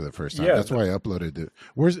saw it for the first time. Yeah, that's why I uploaded it.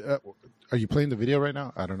 Are you playing the video right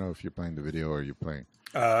now? I don't know if you're playing the video or you're playing.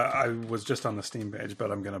 I was just on the Steam page,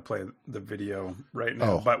 but I'm going to play the video right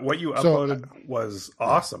now. But what you uploaded was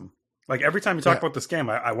awesome. Like every time you talk about this game,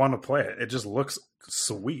 I want to play it. It just looks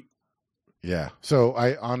sweet. Yeah. So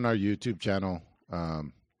on our YouTube channel,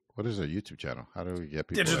 what is our YouTube channel? How do we get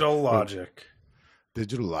people? Digital Logic.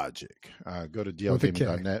 Digital Logic. Go to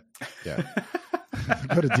dlgaming.net. Yeah.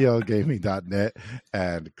 Go to dlgaming.net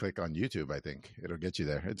and click on YouTube. I think it'll get you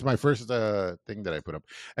there. It's my first thing that I put up.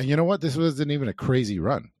 And you know what? This wasn't even a crazy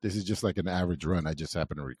run. This is just like an average run. I just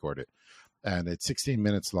happened to record it. And it's 16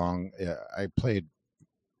 minutes long. I played,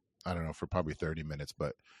 I don't know, for probably 30 minutes,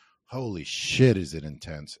 but holy shit is it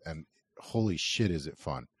intense, and holy shit is it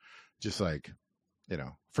fun. Just like,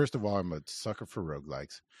 first of all, I'm a sucker for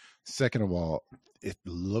roguelikes. Second of all, it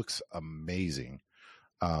looks amazing.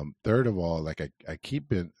 Third of all, like I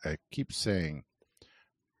keep saying,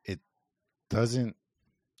 it doesn't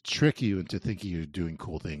trick you into thinking you're doing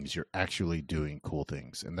cool things. You're actually doing cool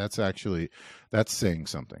things, and that's saying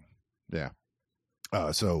something. Yeah.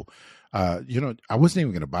 So I wasn't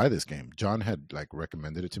even going to buy this game. John had like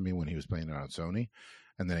recommended it to me when he was playing it on Sony,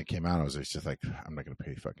 and then it came out. I was just like, I'm not going to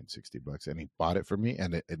pay fucking $60, and he bought it for me,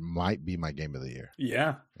 and it might be my game of the year.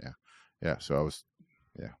 Yeah. So I was.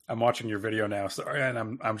 Yeah, I'm watching your video now. Sorry, and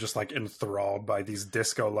I'm just like enthralled by these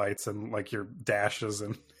disco lights and like your dashes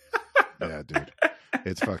and. Yeah, dude,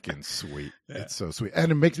 it's fucking sweet. Yeah. It's so sweet,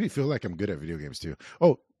 and it makes me feel like I'm good at video games too.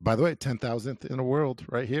 Oh, by the way, 10,000th in the world,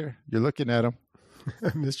 right here. You're looking at him,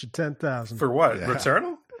 Mr. 10,000. For what? Yeah.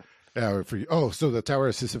 Returnal? Yeah, for you. Oh, so the Tower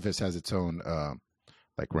of Sisyphus has its own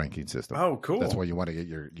like ranking system. Oh, cool. That's why you want to get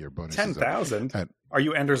your bonus. 10,000. Are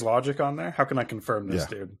you Ender's Logic on there? How can I confirm this,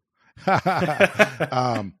 dude? But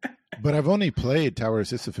I've only played Tower of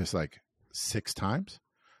Sisyphus like 6 times,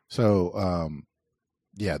 so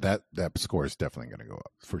that score is definitely going to go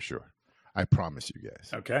up for sure. I promise you guys.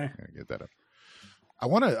 Okay, I'm gonna get that up. I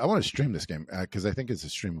want to stream this game because I think it's a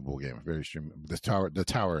streamable game, very streamable. The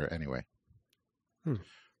tower anyway. So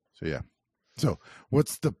yeah. So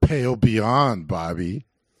what's the Pale Beyond, Bobby?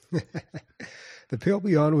 The Pale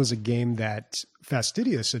Beyond was a game that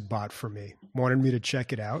Fastidious had bought for me, wanted me to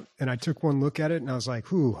check it out. And I took one look at it and I was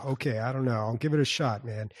like, okay, I don't know. I'll give it a shot,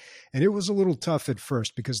 man. And it was a little tough at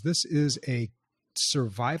first because this is a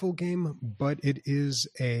survival game, but it is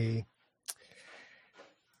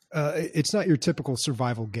it's not your typical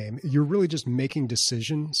survival game. You're really just making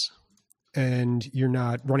decisions and you're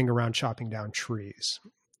not running around chopping down trees.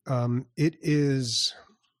 It is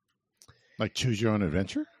like choose your own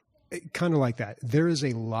adventure. Kind of like that. There is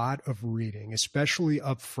a lot of reading, especially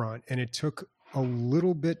up front, and it took a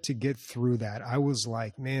little bit to get through that. I was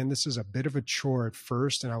like, man, this is a bit of a chore at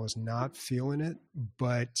first, and I was not feeling it.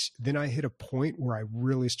 But then I hit a point where I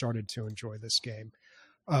really started to enjoy this game.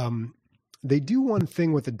 They do one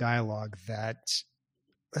thing with the dialogue that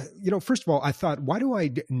first of all, I thought, why do I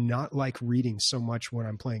not like reading so much when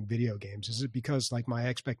I'm playing video games? Is it because like my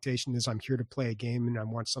expectation is I'm here to play a game and I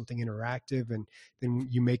want something interactive, and then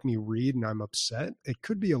you make me read and I'm upset? It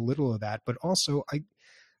could be a little of that, but also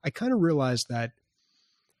I kind of realized that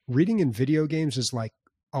reading in video games is like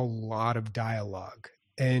a lot of dialogue.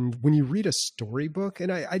 And when you read a storybook,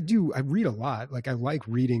 and I read a lot, like I like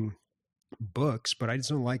reading books, but I just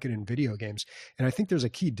don't like it in video games. And I think there's a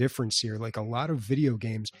key difference here. Like a lot of video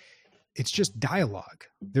games, it's just dialogue.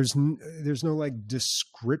 There's no like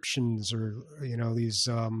descriptions or, these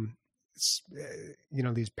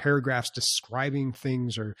paragraphs describing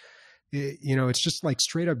things, or, it's just like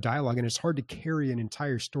straight up dialogue, and it's hard to carry an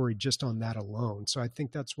entire story just on that alone. So I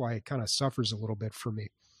think that's why it kind of suffers a little bit for me.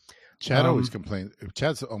 Chad always complains.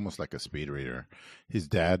 Chad's almost like a speed reader. His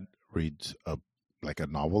dad reads a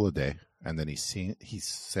novel a day, and then he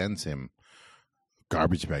sends him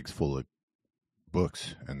garbage bags full of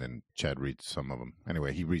books, and then Chad reads some of them.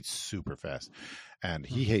 Anyway, he reads super fast, and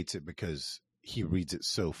he hates it because he reads it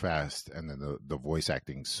so fast, and then the voice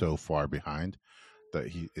acting so far behind that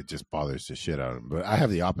it just bothers the shit out of him. But I have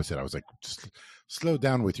the opposite. I was like, just slow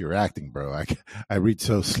down with your acting, bro. I read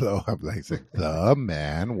so slow. I'm like, the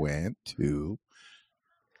man went to.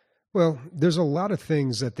 Well, there's a lot of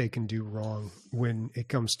things that they can do wrong when it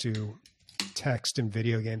comes to text in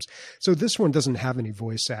video games. So this one doesn't have any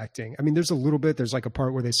voice acting. I mean, there's a little bit. There's like a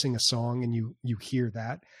part where they sing a song and you hear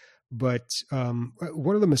that. But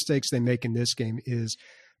one of the mistakes they make in this game is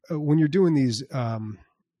when you're doing these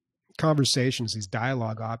conversations, these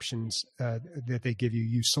dialogue options that they give you,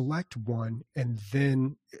 you select one, and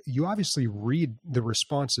then you obviously read the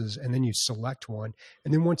responses, and then you select one.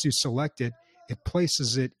 And then once you select it, it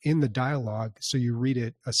places it in the dialogue, so you read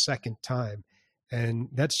it a second time. And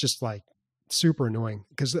that's just like super annoying,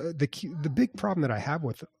 because the big problem that I have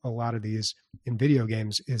with a lot of these in video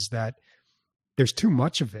games is that there's too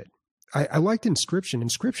much of it. I liked Inscription.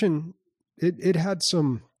 It had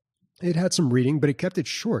some reading, but it kept it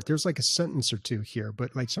short. There's like a sentence or two here,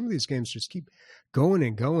 but like some of these games just keep going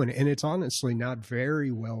and going, and it's honestly not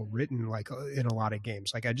very well written, like in a lot of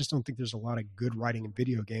games. Like I just don't think there's a lot of good writing in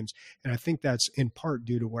video games, and I think that's in part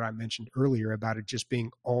due to what I mentioned earlier about it just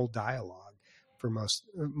being all dialogue for most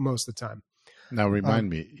of the time. Now remind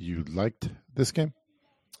me, you liked this game?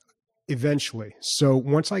 Eventually. So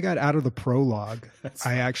once I got out of the prologue,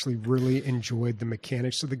 I actually really enjoyed the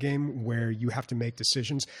mechanics of the game where you have to make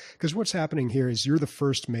decisions. Because what's happening here is you're the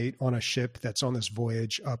first mate on a ship that's on this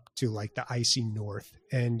voyage up to like the icy north.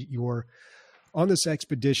 And you're on this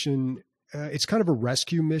expedition. It's kind of a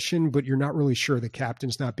rescue mission, but you're not really sure. The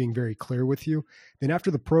captain's not being very clear with you. Then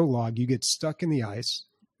after the prologue, you get stuck in the ice.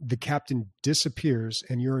 The captain disappears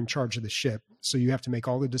and you're in charge of the ship. So you have to make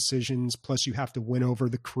all the decisions. Plus you have to win over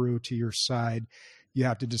the crew to your side. You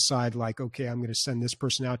have to decide like, okay, I'm going to send this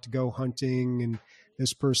person out to go hunting and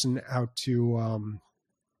this person out to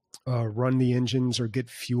run the engines or get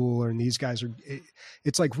fuel. And these guys are,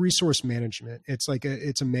 it's like resource management. It's like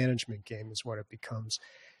it's a management game is what it becomes.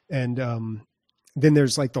 And then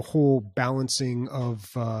there's like the whole balancing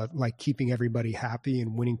of like keeping everybody happy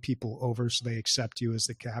and winning people over so they accept you as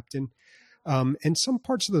the captain. And some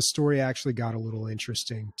parts of the story actually got a little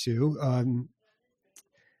interesting too.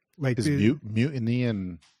 Like is mutiny,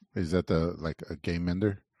 and is that like a game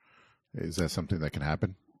ender? Is that something that can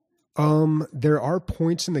happen? There are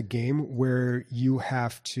points in the game where you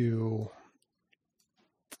have to,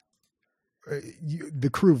 the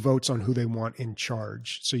crew votes on who they want in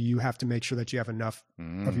charge. So you have to make sure that you have enough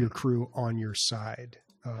of your crew on your side.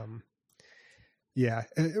 Yeah.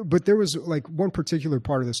 But there was like one particular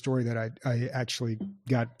part of the story that I actually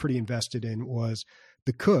got pretty invested in was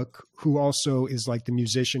the cook, who also is like the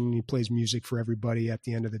musician, and he plays music for everybody at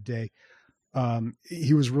the end of the day.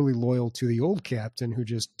 He was really loyal to the old captain who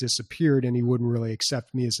just disappeared, and he wouldn't really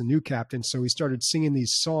accept me as a new captain. So he started singing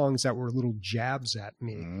these songs that were little jabs at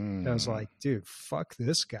me. And I was like, dude, fuck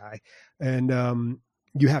this guy. And,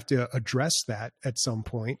 you have to address that at some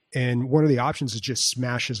point. And one of the options is just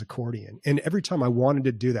smash his accordion. And every time I wanted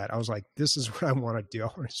to do that, I was like, this is what I want to do. I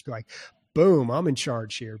want to just be like, boom, I'm in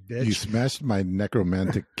charge here, bitch. You smashed my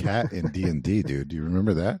necromantic cat in D&D, dude. Do you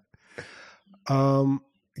remember that?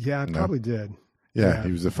 Yeah, I probably did. Yeah,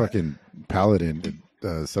 he was a fucking paladin.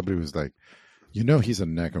 Somebody was like, he's a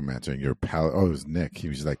necromancer, and you're a paladin. Oh, it was Nick. He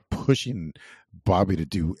was like pushing Bobby to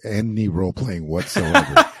do any role playing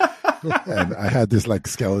whatsoever. And I had this like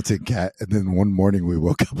skeleton cat, and then one morning we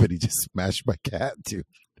woke up and he just smashed my cat too.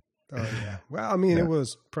 Oh yeah. Well, I mean, it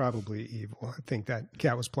was probably evil. I think that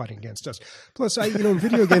cat was plotting against us. Plus,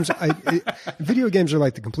 video games are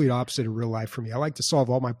like the complete opposite of real life for me. I like to solve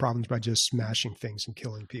all my problems by just smashing things and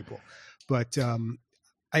killing people. But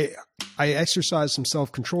I exercised some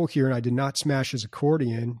self-control here, and I did not smash his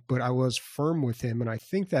accordion, but I was firm with him, and I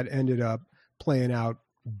think that ended up playing out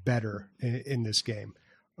better in this game.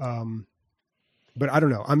 But I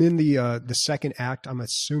don't know. I'm in the second act. I'm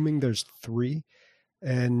assuming there's 3.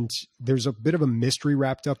 And there's a bit of a mystery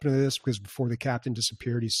wrapped up into this because before the captain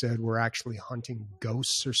disappeared, he said we're actually hunting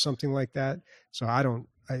ghosts or something like that. So I don't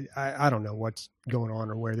know what's going on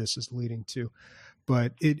or where this is leading to,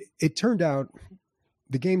 but it turned out,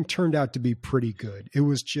 the game turned out to be pretty good. It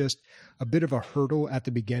was just a bit of a hurdle at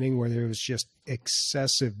the beginning where there was just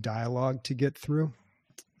excessive dialogue to get through.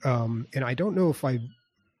 And I don't know if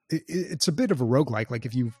it's a bit of a roguelike. Like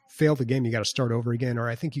if you fail the game, you got to start over again, or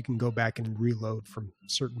I think you can go back and reload from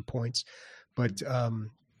certain points. But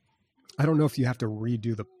I don't know if you have to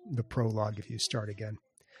redo the prologue if you start again.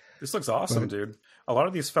 This looks awesome, dude. A lot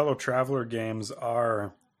of these fellow traveler games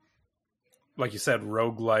are, like you said,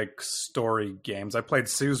 roguelike story games. I played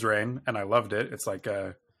Suzerain and I loved it. It's like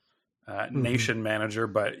a nation manager,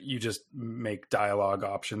 but you just make dialogue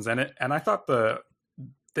options. And I thought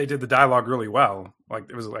they did the dialogue really well. Like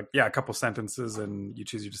it was like, a couple sentences and you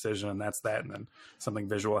choose your decision and that's that. And then something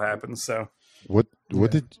visual happens. So what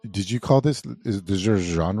did you call this? Is there a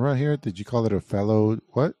genre here? Did you call it a fellow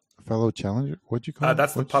challenger? What'd you call it?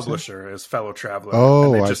 That's the publisher is Fellow Traveler.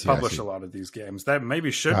 Oh, and they just publish a lot of these games. That maybe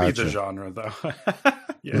should be the genre though.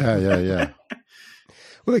 Yeah.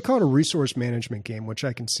 Well, they call it a resource management game, which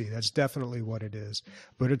I can see. That's definitely what it is.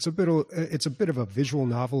 But it's a bit of a visual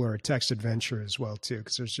novel or a text adventure as well too,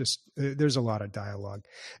 because there's a lot of dialogue.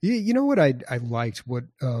 You know what I liked what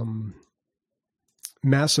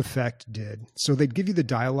Mass Effect did. So they'd give you the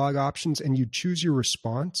dialogue options and you choose your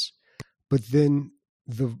response, but then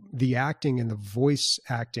the acting and the voice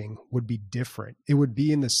acting would be different. It would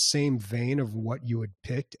be in the same vein of what you had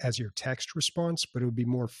picked as your text response, but it would be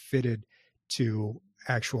more fitted to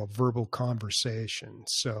actual verbal conversation.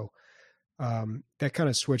 So that kind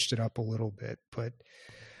of switched it up a little bit, but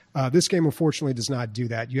this game unfortunately does not do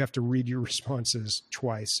that. You have to read your responses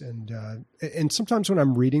twice. And sometimes when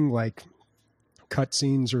I'm reading like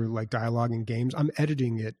cutscenes or like dialogue in games, I'm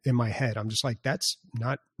editing it in my head. I'm just like, that's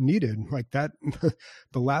not needed. Like that,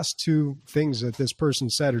 the last 2 things that this person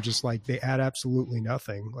said are just like, they add absolutely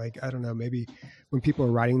nothing. Like, I don't know, maybe when people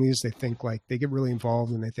are writing these, they think like they get really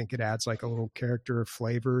involved and they think it adds like a little character or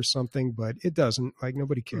flavor or something, but it doesn't. Like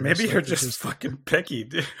nobody cares. Maybe like, you're just fucking picky,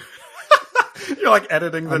 dude. You're like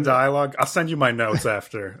editing the dialogue. I'll send you my notes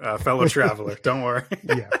after, Fellow Traveler. Don't worry.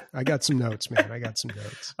 Yeah, I got some notes, man. I got some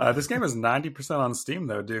notes. This game is 90% on Steam,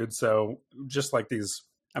 though, dude. So just like these,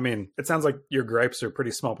 I mean, it sounds like your gripes are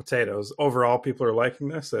pretty small potatoes. Overall, people are liking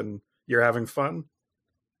this and you're having fun.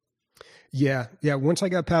 Yeah. Once I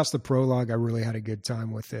got past the prologue, I really had a good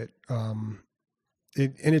time with it. And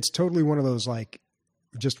it's totally one of those like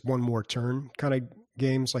just one more turn kind of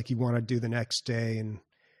games. Like you want to do the next day and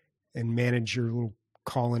manage your little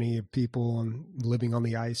colony of people and living on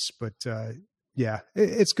the ice. But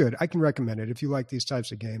it's good. I can recommend it if you like these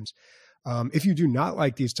types of games. If you do not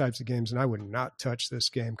like these types of games, then I would not touch this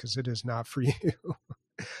game because it is not for you.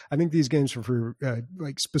 I think these games are for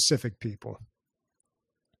like specific people.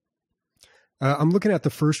 I'm looking at the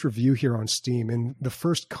first review here on Steam, and the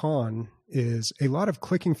first con is a lot of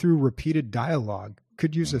clicking through repeated dialogue.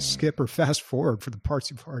 Could use a skip or fast forward for the parts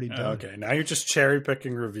you've already done. Okay, now you're just cherry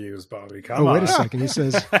picking reviews, Bobby. Come on. Wait a second. He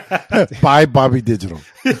says, "Buy Bobby Digital."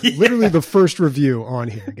 Literally the first review on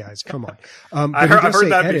here, guys. Come on. I've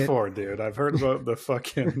heard that before, dude. I've heard about the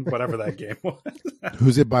fucking whatever that game was.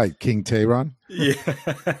 Who's it by? King Tehran? Yeah.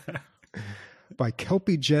 By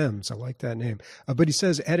Kelpie Gems. I like that name. But he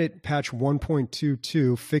says edit patch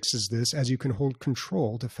 1.22 fixes this as you can hold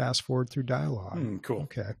control to fast forward through dialogue. Cool.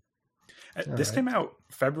 Okay. This came out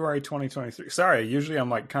February 2023. Sorry, usually I'm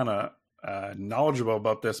like kind of knowledgeable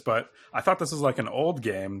about this, but I thought this was like an old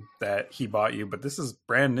game that he bought you, but this is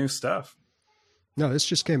brand new stuff. No, this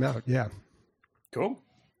just came out. Yeah. Cool.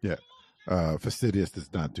 Yeah. Fastidious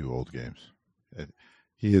does not do old games.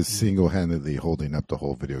 He is single-handedly holding up the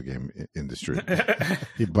whole video game industry.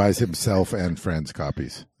 He buys himself and friends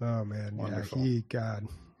copies. Oh man, wonderful. Yeah,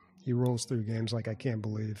 he rolls through games like I can't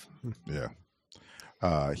believe. Yeah,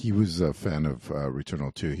 he was a fan of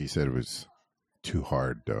Returnal 2. He said it was too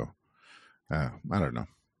hard, though. I don't know.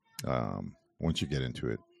 Once you get into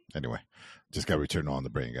it, anyway. just got returned on the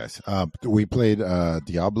brain, guys. We played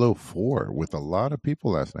Diablo 4 with a lot of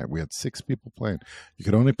people last night. We had 6 people playing. You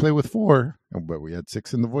could only play with 4, but we had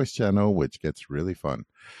 6 in the voice channel, which gets really fun.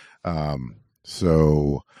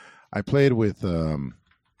 So I played with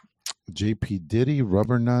JP Diddy,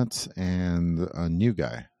 Rubber Nuts, and a new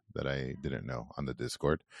guy that I didn't know on the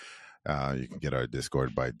Discord. You can get our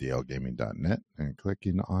Discord by dlgaming.net and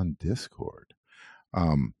clicking on Discord.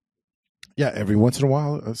 Every once in a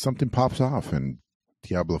while, something pops off, and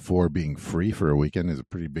Diablo 4 being free for a weekend is a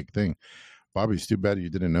pretty big thing. Bobby, it's too bad you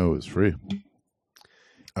didn't know it was free.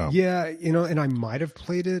 Yeah, and I might have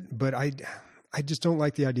played it, but I just don't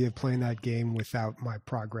like the idea of playing that game without my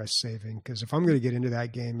progress saving, because if I'm going to get into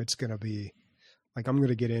that game, it's going to be like I'm going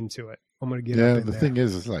to get into it. I'm going to get up in the there. Thing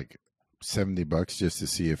is, it's like $70 just to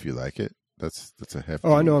see if you like it. That's a hefty.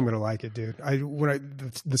 Oh, I know I'm going to like it, dude.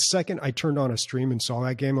 The second I turned on a stream and saw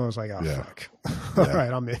that game, I was like, fuck. All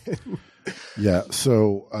right, I'm in. Yeah,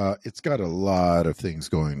 so it's got a lot of things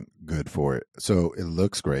going good for it. So it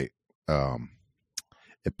looks great.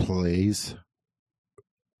 It plays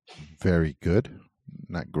very good,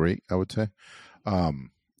 not great, I would say.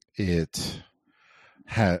 It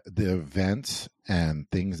had the events and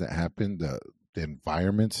things that happen. The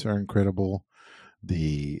environments are incredible.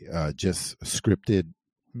 The just scripted,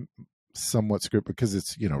 somewhat scripted, because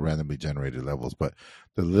it's randomly generated levels, but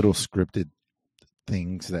the little scripted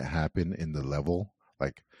things that happen in the level,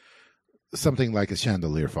 like something like a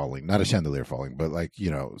chandelier falling, not a chandelier falling, but like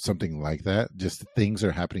something like that. Just things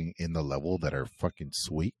are happening in the level that are fucking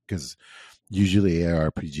sweet, because usually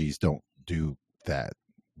ARPGs don't do that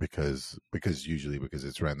because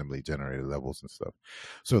it's randomly generated levels and stuff.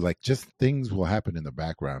 So like just things will happen in the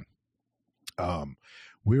background.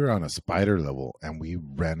 We were on a spider level, and we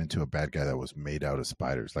ran into a bad guy that was made out of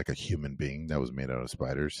spiders, like a human being that was made out of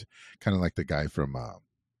spiders, kind of like the guy from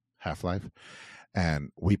Half-Life.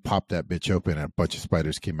 And we popped that bitch open, and a bunch of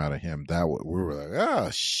spiders came out of him. We were like,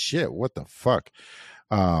 oh shit, what the fuck?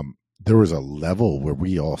 There was a level where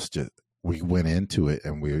we went into it,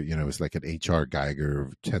 and it was like an H.R.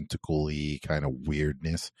 Geiger tentacle-y kind of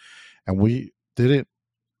weirdness, and we didn't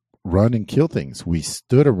run and kill things. We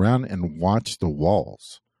stood around and watched the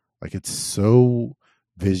walls. Like, it's so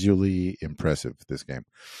visually impressive, this game.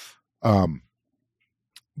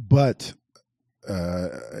 But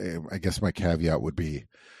I guess my caveat would be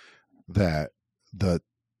that the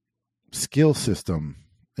skill system,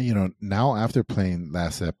 now after playing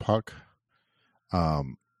Last Epoch,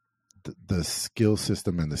 the skill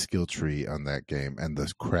system and the skill tree on that game and the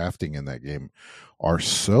crafting in that game are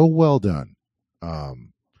so well done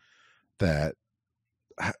that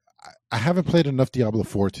I haven't played enough Diablo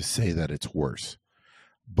 4 to say that it's worse,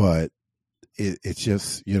 but it's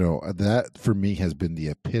just, that for me has been the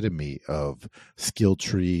epitome of skill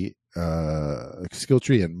tree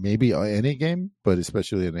and maybe any game, but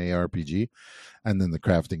especially an ARPG. And then the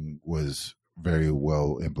crafting was very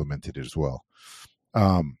well implemented as well.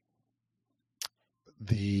 I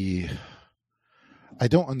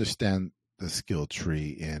don't understand the skill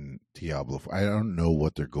tree in Diablo 4. I don't know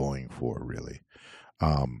what they're going for, really.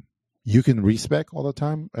 You can respec all the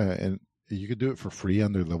time, and you could do it for free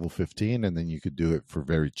under level 15, and then you could do it for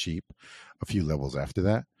very cheap a few levels after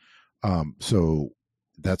that. So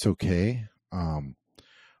that's okay.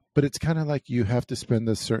 But it's kind of like you have to spend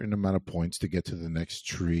a certain amount of points to get to the next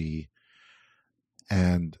tree.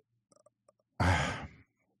 And I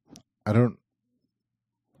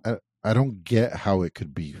don't get how it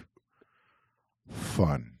could be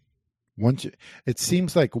fun. It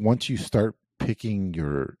seems like once you start picking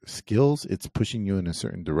your skills, it's pushing you in a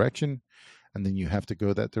certain direction, and then you have to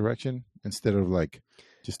go that direction instead of like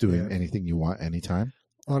just doing anything you want anytime.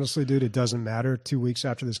 Honestly, dude, it doesn't matter. 2 weeks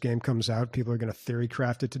after this game comes out, people are going to theory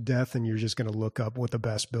craft it to death, and you're just going to look up what the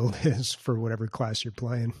best build is for whatever class you're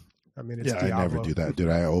playing. I mean, it's Diablo. I never do that, dude.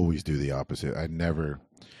 I always do the opposite. I never,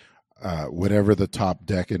 whatever the top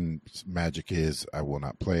deck and magic is, I will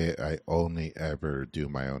not play it. I only ever do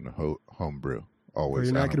my own homebrew. Always. Well,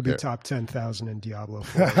 you're not going to be top 10,000 in Diablo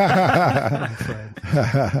 4.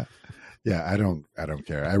 Yeah, I don't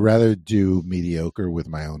care. I rather do mediocre with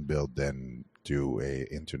my own build than do a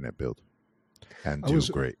internet build and do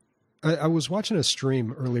great. I was watching a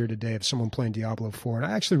stream earlier today of someone playing Diablo 4, and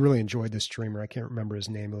I actually really enjoyed this streamer. I can't remember his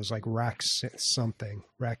name. It was like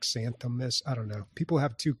Raxanthemus. I don't know. People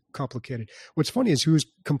have too complicated. What's funny is he was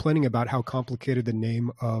complaining about how complicated the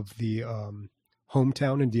name of the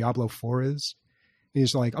hometown in Diablo 4 is.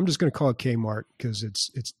 He's like, I'm just going to call it Kmart because it's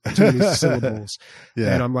too many syllables.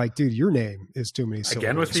 Yeah. And I'm like, dude, your name is too many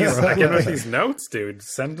syllables. Again with these notes, dude.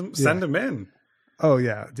 Send them in. Oh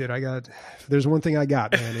yeah, dude. There's one thing I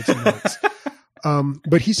got, man. It's notes.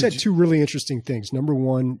 But he said two really interesting things. Number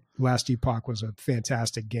one, Last Epoch was a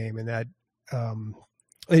fantastic game, and that, and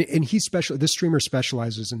this streamer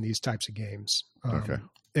specializes in these types of games. Okay.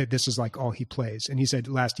 This is like all he plays. And he said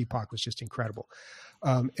Last Epoch was just incredible.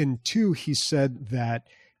 And two, he said that,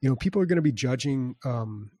 people are going to be judging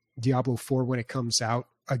Diablo 4 when it comes out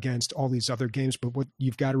against all these other games. But what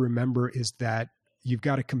you've got to remember is that you've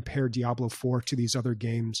got to compare Diablo 4 to these other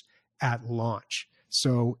games at launch.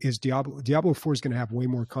 So is Diablo 4 is going to have way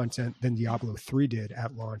more content than Diablo 3 did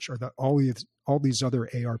at launch, or that all these other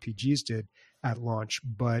ARPGs did at launch.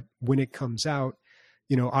 But when it comes out,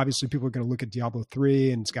 obviously people are going to look at Diablo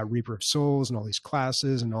 3 and it's got Reaper of Souls and all these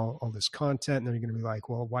classes and all this content. And they're going to be like,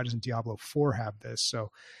 well, why doesn't Diablo 4 have this?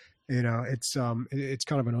 So, it's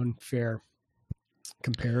kind of an unfair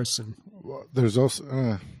comparison. Well, there's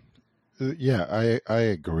also, I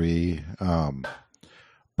agree.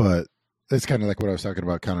 But it's kind of like what I was talking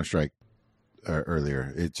about Counter-Strike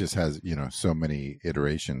earlier. It just has, so many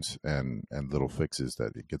iterations and little fixes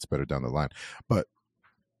that it gets better down the line. But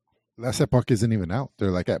Last Epoch isn't even out.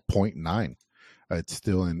 They're like at 0.9. It's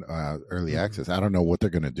still in early access. I don't know what they're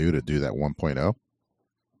going to do that 1.0,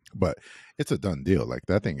 but it's a done deal. Like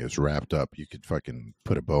that thing is wrapped up. You could fucking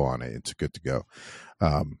put a bow on it. It's good to go.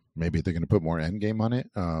 Maybe they're going to put more endgame on it.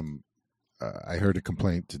 I heard a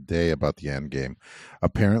complaint today about the end game.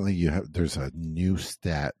 Apparently, there's a new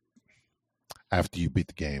stat after you beat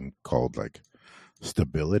the game called like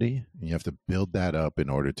stability, and you have to build that up in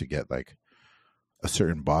order to get like a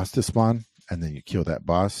certain boss to spawn, and then you kill that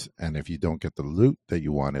boss. And if you don't get the loot that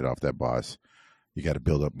you wanted off that boss, you got to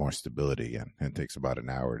build up more stability again, and it takes about an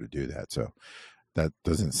hour to do that. So that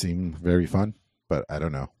doesn't seem very fun, but I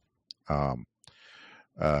don't know.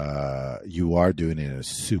 You are doing it in a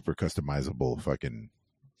super customizable fucking,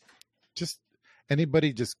 just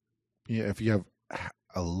anybody, just, if you have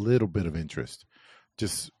a little bit of interest,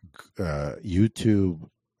 just YouTube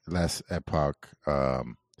Last Epoch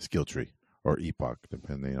skill tree, or Epoch,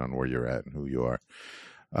 depending on where you're at and who you are.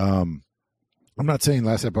 I'm not saying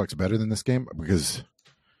Last Epoch's better than this game, because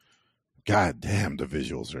god damn, the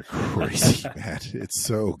visuals are crazy, man. It's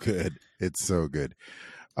so good. It's so good.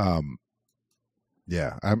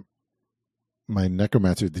 Yeah, my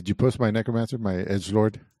Necromancer. Did you post my Necromancer, my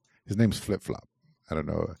Edgelord? His name's Flip Flop. I don't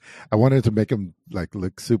know. I wanted to make him like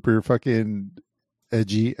look super fucking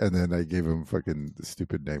edgy, and then I gave him fucking the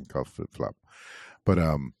stupid name called Flip Flop. But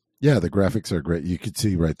yeah, the graphics are great. You could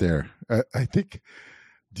see right there. I think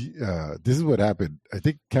this is what happened. I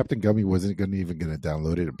think Captain Gummy wasn't even going to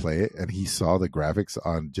download it and play it, and he saw the graphics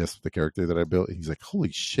on just the character that I built. And he's like,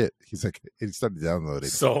 "Holy shit!" He's like, he started downloading.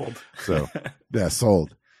 Sold. So yeah,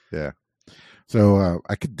 sold. Yeah. So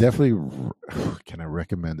I could definitely. Can I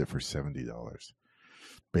recommend it for $70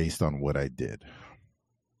 based on what I did?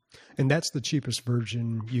 And that's the cheapest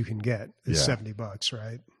version you can get is $70,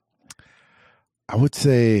 right? I would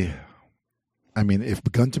say, I mean, if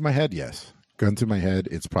gun to my head, yes. Gun to my head,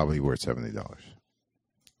 it's probably worth $70.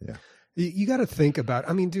 Yeah. You got to think about,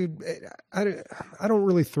 I mean, dude, I don't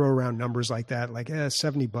really throw around numbers like that. Like,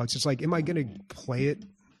 $70. It's like, am I going to play it?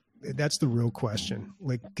 That's the real question.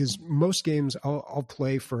 Like, because most games I'll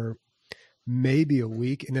play for maybe a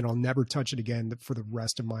week and then I'll never touch it again for the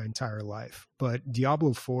rest of my entire life. But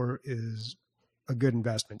Diablo 4 is a good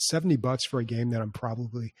investment. $70 for a game that I'm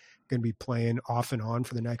probably going to be playing off and on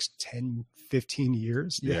for the next 10, 15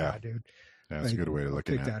 years. Yeah, dude. Yeah, that's a good way to look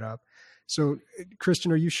at it. Pick that up. So,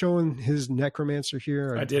 Christian, are you showing his Necromancer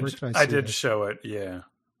here? I did show it. Yeah.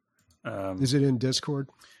 Is it in Discord?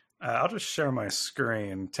 I'll just share my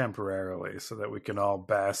screen temporarily so that we can all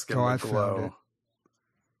bask in the glow.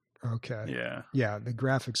 Okay. Yeah. Yeah. The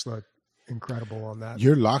graphics look incredible on that.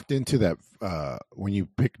 You're locked into that. When you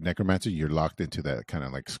pick Necromancer, you're locked into that kind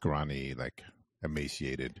of like scrawny, like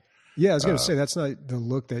emaciated. Yeah. I was going to say, that's not the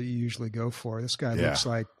look that you usually go for. This guy looks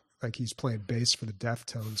like he's playing bass for the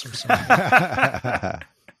Deftones or something.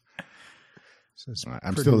 So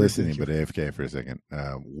I'm still listening, but AFK for a second.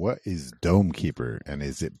 What is Dome Keeper, and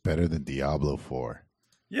is it better than Diablo 4?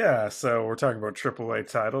 Yeah, so we're talking about AAA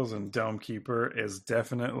titles, and Dome Keeper is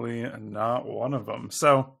definitely not one of them.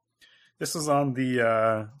 So this was on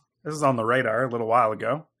the radar a little while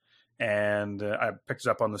ago, and I picked it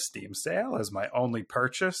up on the Steam sale as my only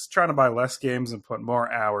purchase. Trying to buy less games and put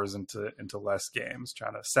more hours into less games,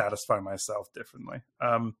 trying to satisfy myself differently.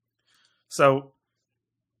 So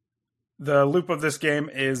the loop of this game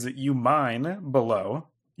is you mine below,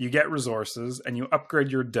 you get resources, and you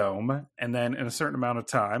upgrade your dome, and then in a certain amount of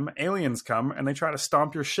time, aliens come and they try to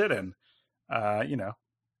stomp your shit in.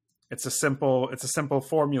 It's a simple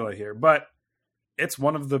formula here, but it's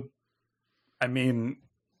one of the, I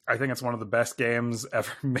I think it's one of the best games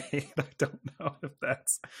ever made. I don't know if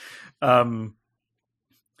that's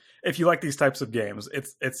if you like these types of games,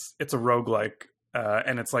 it's a roguelike,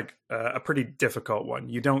 and it's like a pretty difficult one.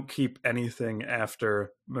 You don't keep anything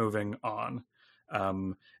after moving on,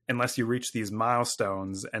 unless you reach these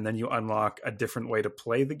milestones, and then you unlock a different way to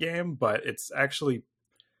play the game. But it's actually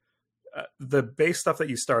the base stuff that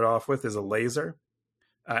you start off with is a laser,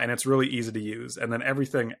 and it's really easy to use. And then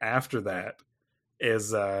everything after that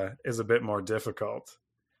is a bit more difficult.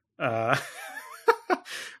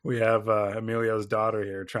 We have Emilio's daughter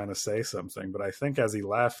here trying to say something, but I think as he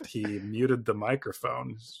left, he muted the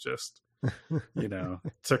microphone. It's just,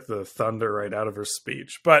 took the thunder right out of her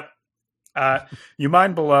speech. But you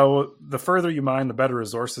mine below. The further you mine, the better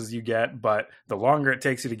resources you get, but the longer it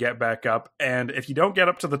takes you to get back up. And if you don't get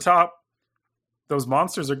up to the top, those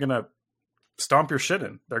monsters are going to stomp your shit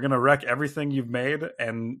in. They're going to wreck everything you've made,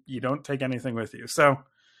 and you don't take anything with you. So,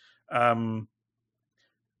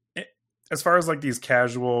 as far as like these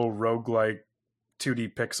casual roguelike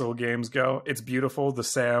 2D pixel games go, it's beautiful. The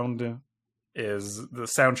soundtrack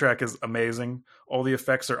is amazing. All the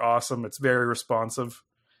effects are awesome. It's very responsive,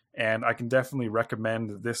 and I can definitely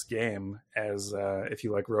recommend this game as if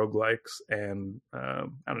you like roguelikes and I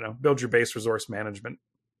don't know, build your base resource management.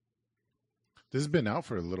 This has been out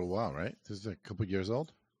for a little while, right? This is a couple years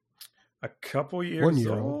old. A couple years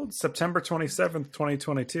old. September 27th,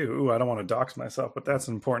 2022. Ooh, I don't want to dox myself, but that's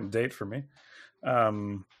an important date for me.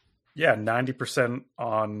 90%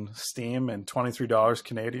 on Steam and $23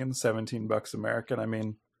 Canadian, $17 American. I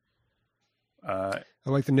mean, I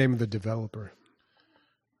like the name of the developer.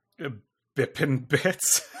 Bippin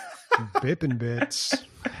Bits. Bippin Bits.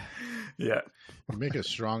 Yeah. You make a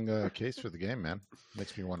strong case for the game, man.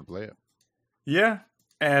 Makes me want to play it. Yeah.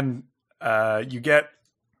 And you get,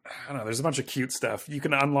 I don't know, there's a bunch of cute stuff. You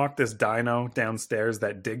can unlock this dino downstairs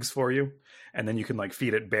that digs for you, and then you can like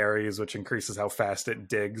feed it berries, which increases how fast it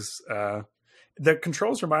digs. The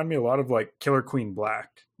controls remind me a lot of like Killer Queen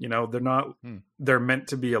Black. They're not, they're meant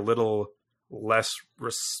to be a little less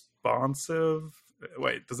responsive.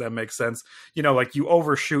 Wait, does that make sense? Like you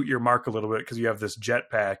overshoot your mark a little bit because you have this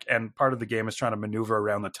jetpack, and part of the game is trying to maneuver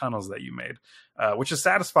around the tunnels that you made, which is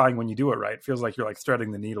satisfying when you do it right. It feels like you're like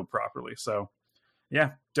threading the needle properly. So,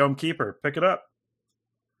 yeah, Dome Keeper, pick it up.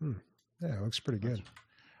 Yeah, it looks pretty good.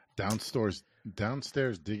 Downstairs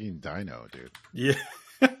digging dino, dude. Yeah,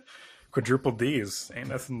 quadruple D's, ain't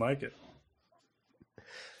nothing like it.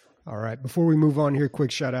 All right, before we move on here,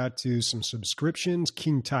 quick shout out to some subscriptions.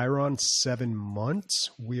 King Tyron, 7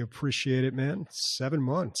 months. We appreciate it, man. 7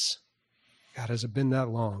 months. God, has it been that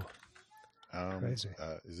long? Crazy.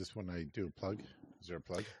 Is this when I do a plug? Is there a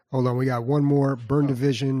plug? Hold on, we got one more. Burn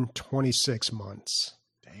Division, 26 months.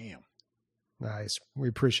 Damn. Nice. We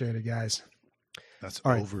appreciate it, guys. That's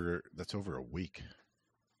All over. Right. That's over a week.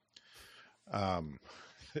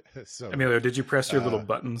 So, Emilio, did you press your little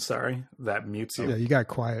button? Sorry, that mutes you. Yeah, you got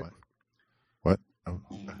quiet. What? Oh.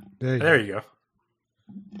 There you go.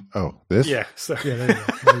 Oh, this? Yeah. So. Yeah, there you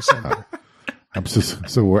go. I'm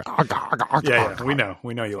so we're. Yeah. We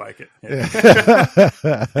know you like it. Yeah.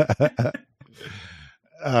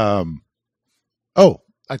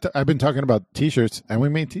 I've been talking about T-shirts, and we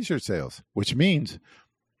made T-shirt sales, which means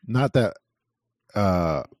not that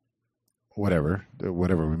whatever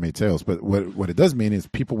we made sales, but what it does mean is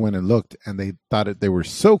people went and looked, and they thought they were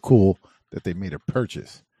so cool that they made a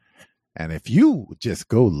purchase. And if you just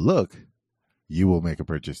go look, you will make a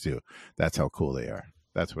purchase too. That's how cool they are.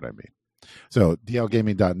 That's what I mean. So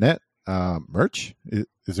dlgaming.net merch. Is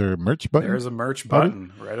there a merch button? There's a merch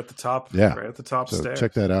button right at the top. Yeah, right at the top. So stairs.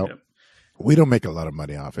 Check that out. Yep. We don't make a lot of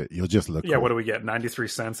money off it. You'll just look. Yeah, cool. What do we get? 93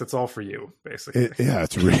 cents. It's all for you, basically.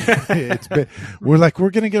 It's really. We're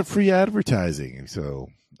going to get free advertising. So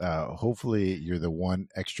hopefully you're the one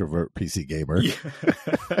extrovert PC gamer.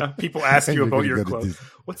 Yeah. People ask you about your clothes.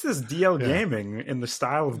 What's this DL gaming in the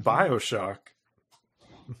style of BioShock?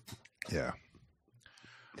 Yeah.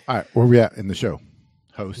 All right, where are we at in the show?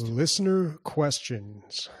 Host. Listener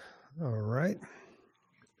questions. All right.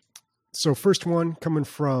 So first one coming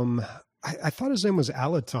from, I thought his name was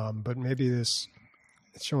Alatom, but maybe it's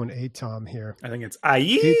showing Atom here. I think it's Atom.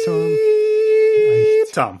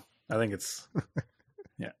 I think it's,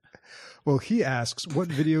 yeah. Well, he asks, what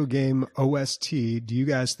video game OST do you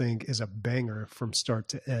guys think is a banger from start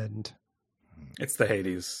to end? It's the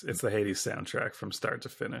Hades. It's the Hades soundtrack from start to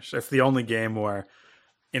finish. It's the only game where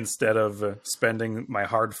instead of spending my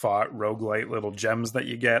hard-fought roguelite little gems that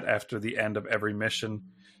you get after the end of every mission,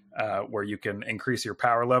 where you can increase your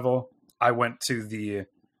power level, I went to the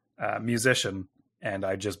musician and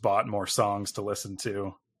I just bought more songs to listen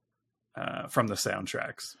to from the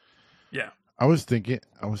soundtracks. Yeah. I was thinking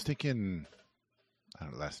I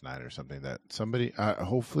don't know, last night or something that somebody,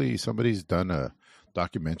 hopefully somebody's done a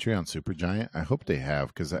documentary on Supergiant. I hope they have,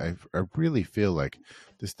 because I really feel like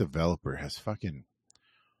this developer has fucking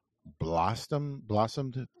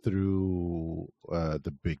blossomed through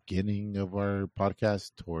the beginning of our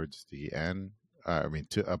podcast towards the end. Up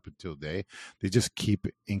until they just keep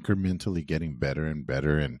incrementally getting better and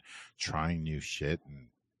better and trying new shit, and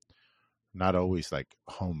not always like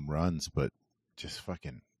home runs, but just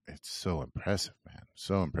fucking, it's so impressive, man.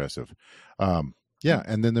 So impressive. Yeah.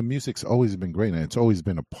 And then the music's always been great. And it's always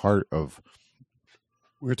been a part of,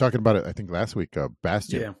 we were talking about it, I think last week,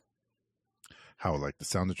 Bastion. Yeah. How like the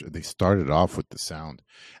sound, they started off with the sound.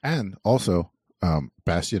 And also,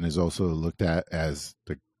 Bastion is also looked at as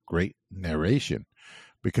the great narration,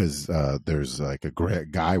 because there's like a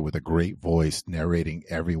great guy with a great voice narrating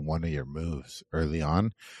every one of your moves early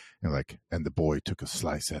on. And the boy took a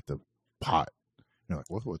slice at the pot. You're like,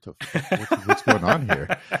 what's going on here?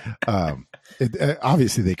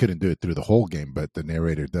 Obviously, they couldn't do it through the whole game, but the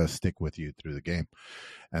narrator does stick with you through the game.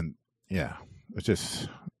 And yeah, it's just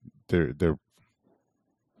they're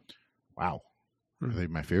wow. Are they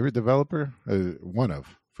my favorite developer? One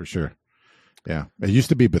of, for sure. Yeah, it used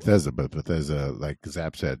to be Bethesda, but Bethesda, like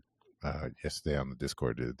Zap said yesterday on the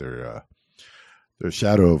Discord, they're a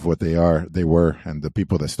shadow of what they were, and the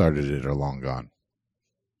people that started it are long gone.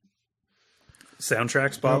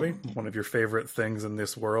 Soundtracks, Bobby. One of your favorite things in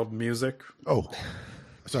this world, music. Oh,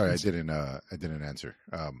 sorry, I didn't answer.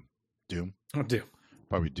 Doom. Oh, Doom.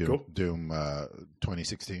 Probably Doom. Cool. Doom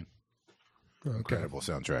 2016. Okay. Incredible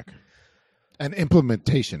soundtrack. And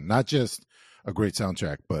implementation, not just a great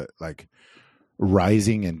soundtrack, but like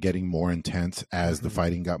rising and getting more intense as the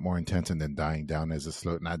fighting got more intense, and then dying down as it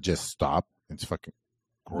slowed, not just stop. It's fucking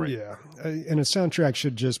great. Yeah. And a soundtrack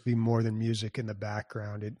should just be more than music in the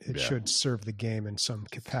background. It should serve the game in some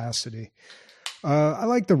capacity. I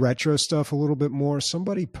like the retro stuff a little bit more.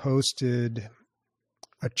 Somebody posted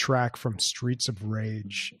a track from Streets of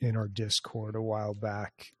Rage in our Discord a while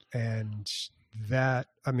back, and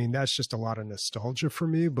that's just a lot of nostalgia for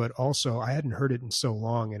me, but also I hadn't heard it in so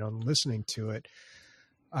long, and on listening to it,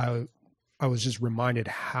 I was just reminded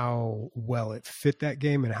how well it fit that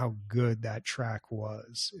game and how good that track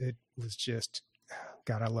was. It was just,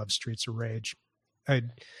 God, I love Streets of Rage. I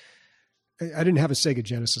didn't have a Sega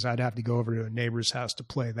Genesis. I'd have to go over to a neighbor's house to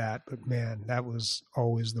play that, but man, that was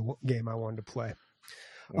always the game I wanted to play.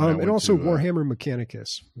 And also Warhammer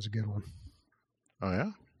Mechanicus was a good one. Oh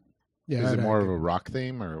yeah? Yeah. Is it more of a rock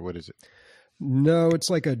theme, or what is it? No, it's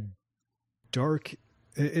like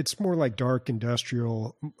it's more like dark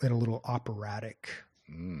industrial and a little operatic.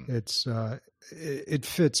 It's it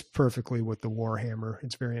fits perfectly with the Warhammer.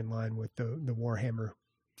 It's very in line with the Warhammer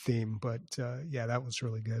theme, but yeah, that was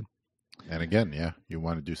really good. And again, yeah, you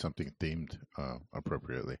want to do something themed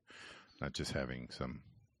appropriately, not just having some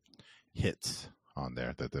hits on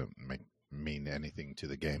there that don't mean anything to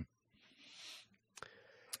the game.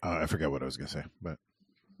 I forgot what I was going to say, but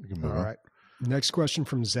we can move on. All right. Next question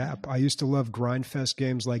from Zap. I used to love Grindfest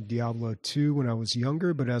games like Diablo 2 when I was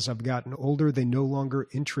younger, but as I've gotten older, they no longer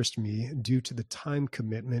interest me due to the time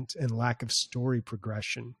commitment and lack of story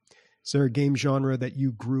progression. Is there a game genre that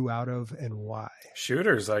you grew out of, and why?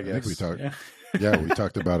 Shooters, I guess. I think we talked. Yeah, we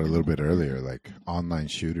talked about it a little bit earlier, like online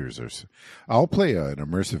shooters. I'll play an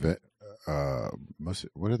immersive.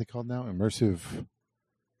 What are they called now? Immersive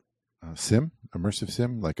sim,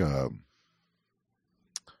 like a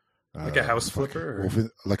house flipper,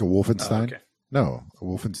 like a Wolfenstein. Oh, okay. No, a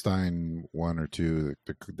Wolfenstein 1 or 2.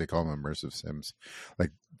 They call them immersive sims, like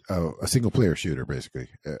a single player shooter, basically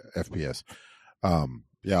FPS.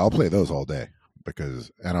 Yeah, I'll play those all day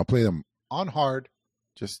and I'll play them on hard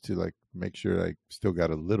just to like make sure I still got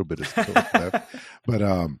a little bit of skill left. But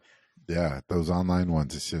yeah, those online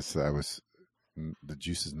ones, it's just the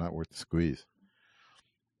juice is not worth the squeeze.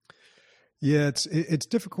 Yeah, it's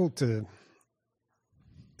difficult to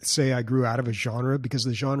say I grew out of a genre because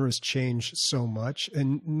the genres change so much,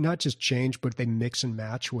 and not just change, but they mix and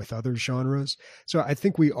match with other genres. So I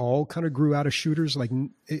think we all kind of grew out of shooters. Like,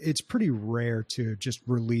 it's pretty rare to just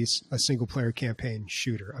release a single player campaign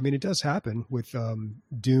shooter. I mean, it does happen with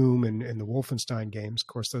Doom and the Wolfenstein games. Of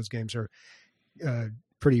course, those games are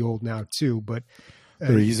pretty old now too, but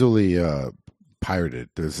they're easily pirated.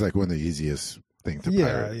 It's like one of the easiest things to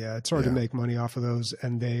pirate. Yeah. It's hard to make money off of those.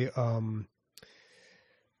 And they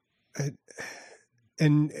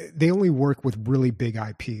only work with really big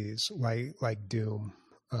IPs like Doom.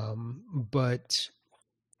 But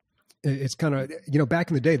it's kind of, back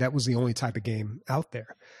in the day, that was the only type of game out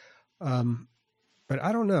there. but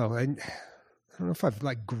I don't know. I don't know if I've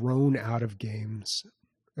like grown out of games,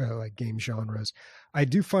 like game genres. I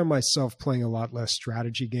do find myself playing a lot less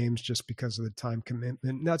strategy games just because of the time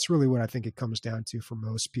commitment. And that's really what I think it comes down to for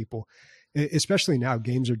most people, especially now.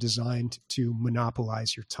 Games are designed to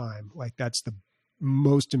monopolize your time. Like that's the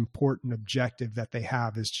most important objective that they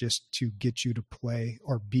have, is just to get you to play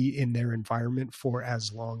or be in their environment for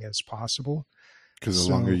as long as possible. Because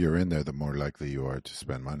the longer you're in there, the more likely you are to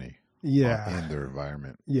spend money. In their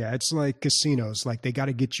environment. Yeah, it's like casinos. Like they got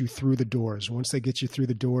to get you through the doors. Once they get you through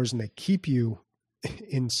the doors and they keep you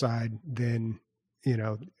inside, then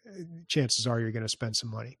chances are you're going to spend some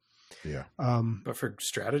money. Yeah. But for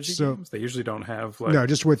strategy games, they usually don't have like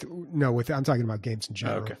I'm talking about games in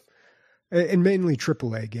general. Okay. And mainly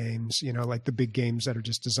AAA games, like the big games that are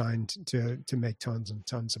just designed to make tons and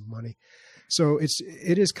tons of money. So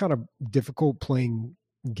it is kind of difficult playing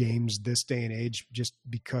games this day and age, just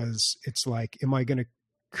because it's like, am I going to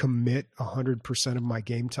commit 100% of my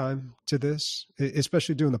game time to this?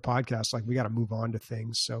 Especially doing the podcast, like we got to move on to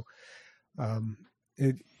things. So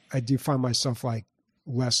I do find myself like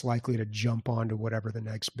less likely to jump onto whatever the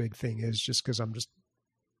next big thing is, just because I'm just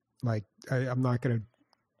like, I'm not going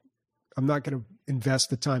to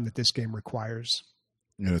invest the time that this game requires.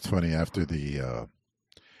 It's funny, after the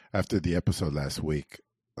episode last week,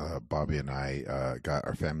 Bobby and I got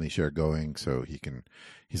our family share going, so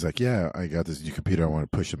he's like, yeah, I got this new computer, I want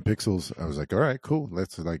to push some pixels. I was like, all right, cool,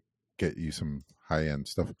 let's like get you some high-end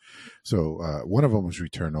stuff. So one of them was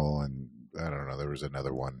Returnal, and I don't know, there was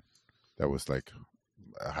another one that was like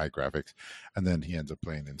high graphics, and then he ends up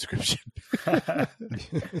playing Inscription.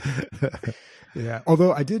 Yeah,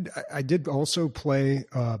 although I did also play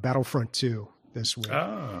Battlefront 2 this week.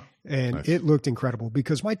 And nice. It looked incredible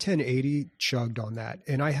because my 1080 chugged on that,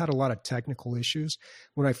 and I had a lot of technical issues.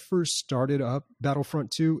 When I first started up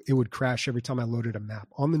Battlefront 2, it would crash every time I loaded a map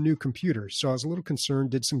on the new computer. So I was a little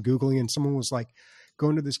concerned, did some Googling, and someone was like,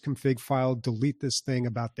 go into this config file, delete this thing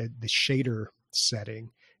about the shader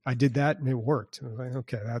setting. I did that and it worked. I was like,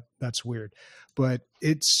 okay, that's weird. But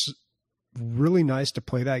it's really nice to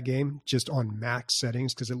play that game just on max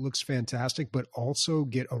settings because it looks fantastic, but also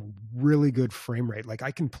get a really good frame rate. Like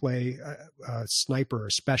I can play a sniper or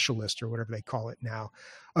specialist or whatever they call it now.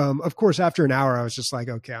 Of course, after an hour, I was just like,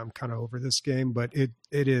 okay, I'm kind of over this game, but it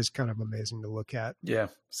is kind of amazing to look at. Yeah.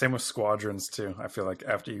 Same with Squadrons too. I feel like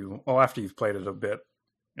after you've played it a bit,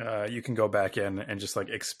 you can go back in and just like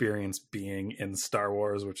experience being in Star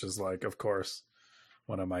Wars, which is like, of course,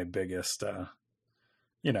 one of my biggest,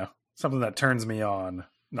 something that turns me on,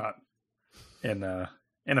 not in a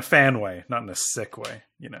fan way, not in a sick way,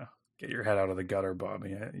 get your head out of the gutter,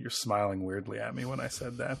 Bobby. You're smiling weirdly at me when I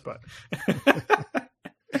said that, but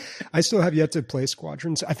I still have yet to play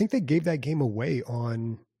Squadrons. I think they gave that game away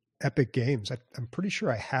on Epic Games. I'm pretty sure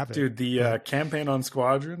I have it. Dude, the campaign on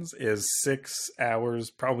Squadrons is 6 hours,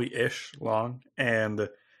 probably ish long. And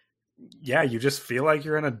yeah, you just feel like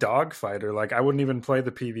you're in a dogfighter. Like I wouldn't even play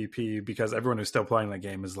the PvP because everyone who's still playing that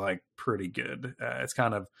game is like pretty good. It's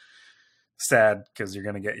kind of sad because you're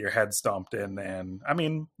going to get your head stomped in. And I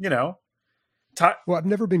mean, well, I've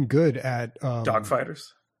never been good at dogfighters.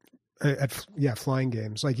 At flying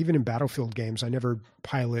games. Like even in Battlefield games, I never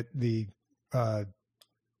pilot the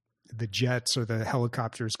jets or the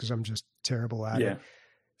helicopters because I'm just terrible at it.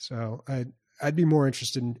 So I'd be more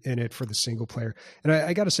interested in it for the single player. And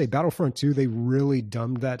I got to say, Battlefront 2, they really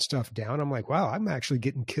dumbed that stuff down. I'm like, wow, I'm actually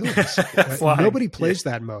getting kills. Nobody plays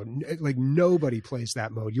that mode. Like nobody plays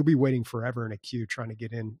that mode. You'll be waiting forever in a queue trying to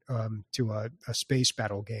get in to a space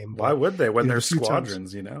battle game. Why would they when they're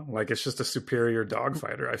Squadrons, Like it's just a superior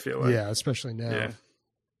dogfighter, I feel like. Yeah, especially now. Yeah.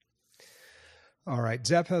 All right.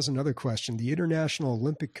 Zap has another question. The International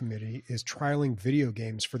Olympic Committee is trialing video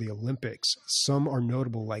games for the Olympics. Some are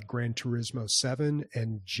notable like Gran Turismo 7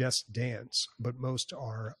 and Just Dance, but most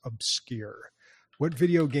are obscure. What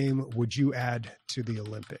video game would you add to the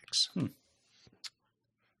Olympics?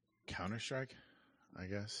 Counter-Strike, I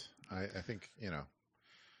guess. I think,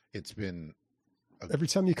 it's been... Every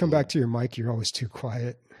time you come back to your mic, you're always too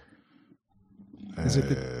quiet. Is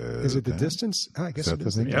it the distance? Oh, I guess it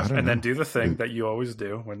is. Yeah, and then do the thing that you always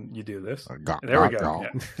do when you do this. There we go.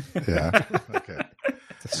 Yeah. Okay.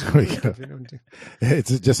 So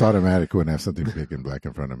it's just automatic when I have something big and black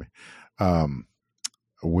in front of me.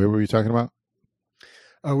 Where were you talking about?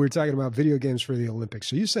 We were talking about video games for the Olympics.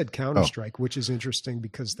 So you said Counter-Strike, which is interesting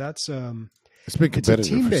because that's it's been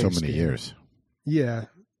competitive for so many years. Yeah,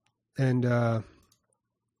 and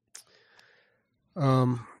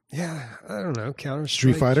yeah, I don't know. Counter-Strike.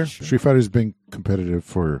 Street Fighter. Sure. Street Fighter's been competitive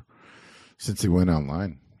since it went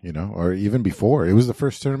online. or even before. It was the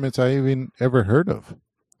first tournaments I even ever heard of.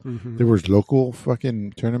 Mm-hmm. There was local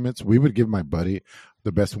fucking tournaments. We would give my buddy,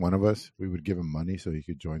 the best one of us, we would give him money so he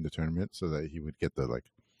could join the tournament so that he would get the like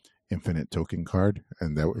infinite token card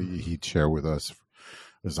and that he'd share with us. It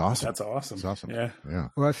was awesome. That's awesome. It's awesome. Yeah. Yeah.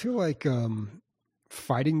 Well, I feel like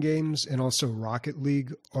fighting games and also Rocket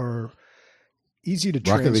League are easy to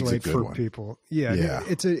Rocket League's a translate good for one. people. Yeah.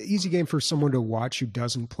 It's an easy game for someone to watch who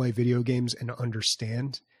doesn't play video games and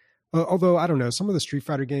understand. Although, I don't know, some of the Street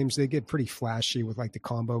Fighter games, they get pretty flashy with like the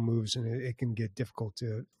combo moves and it can get difficult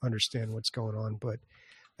to understand what's going on. But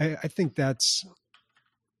I think that's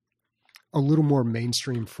a little more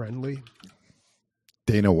mainstream friendly.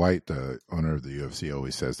 Dana White, the owner of the UFC,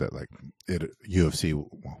 always says that like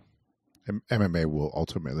MMA will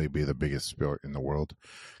ultimately be the biggest sport in the world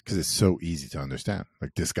because it's so easy to understand.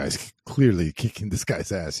 Like this guy's clearly kicking this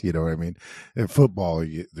guy's ass. You know what I mean? In football,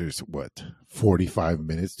 there's 45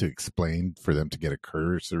 minutes to explain for them to get a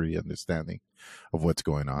cursory understanding of what's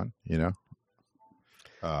going on.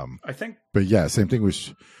 I think, but yeah, same thing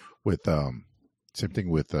with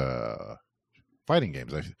fighting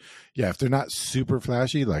games. If they're not super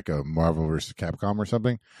flashy, like a Marvel versus Capcom or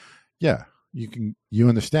something, yeah. You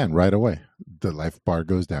understand right away. The life bar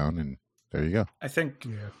goes down, and there you go. I think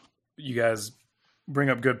you guys bring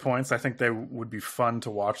up good points. I think they would be fun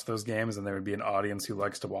to watch those games, and there would be an audience who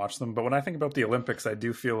likes to watch them. But when I think about the Olympics, I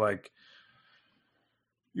do feel like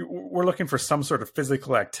we're looking for some sort of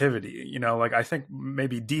physical activity. Like I think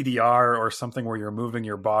maybe DDR or something where you're moving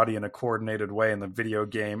your body in a coordinated way, and the video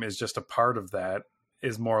game is just a part of that.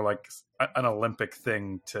 Is more like an Olympic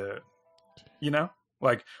thing to,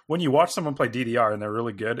 Like when you watch someone play DDR and they're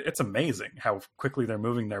really good, it's amazing how quickly they're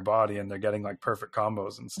moving their body and they're getting like perfect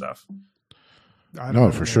combos and stuff.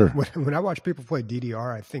 No, for sure. When I watch people play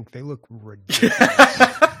DDR, I think they look ridiculous.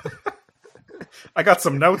 I got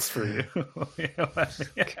some notes for you.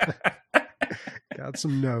 Got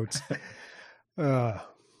some notes.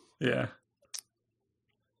 Yeah.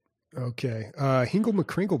 Okay. Hingle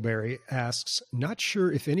McCringleberry asks, not sure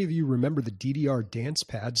if any of you remember the DDR dance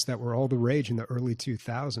pads that were all the rage in the early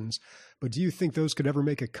 2000s, but do you think those could ever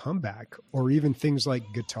make a comeback, or even things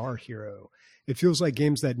like Guitar Hero? It feels like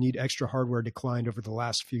games that need extra hardware declined over the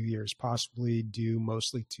last few years, possibly due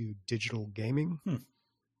mostly to digital gaming.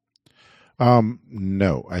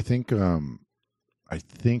 No, I think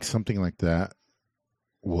something like that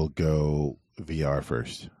will go VR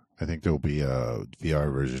first. I think there'll be a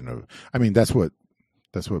VR version of. I mean, that's what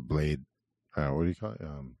Blade. What do you call it?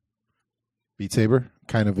 Beat Saber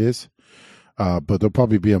kind of is, but there'll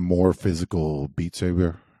probably be a more physical Beat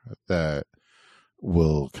Saber that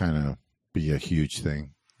will kind of be a huge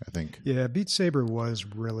thing. I think. Yeah, Beat Saber was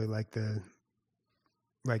really like DDR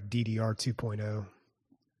 2.0.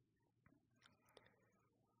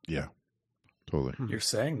 Yeah, totally. You're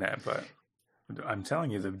saying that, but I'm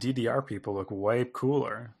telling you, the DDR people look way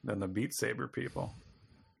cooler than the Beat Saber people.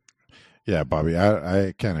 Yeah, Bobby,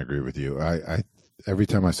 I can't agree with you. I every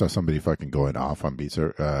time I saw somebody fucking going off on Beat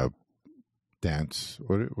Saber, dance,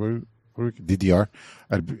 what DDR,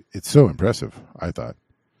 it's so impressive. I thought.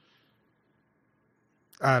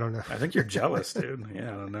 I don't know. I think you're jealous, dude.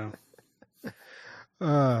 Yeah, I don't know.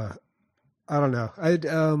 I don't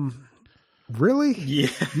know. Really? Yeah.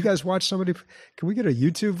 You guys watch somebody? Can we get a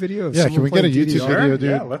YouTube video of can we get a YouTube DDR? video, dude?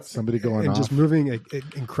 Yeah, let's. Somebody going and off. just moving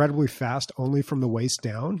incredibly fast, only from the waist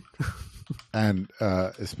down. And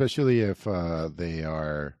especially if they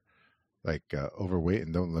are like overweight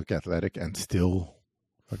and don't look athletic and still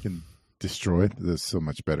fucking destroyed, that's so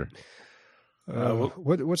much better.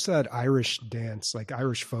 What's that Irish dance, like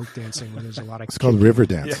Irish folk dancing, where there's a lot of It's called river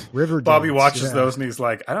dance. Yeah. river Bobby dance, watches those and he's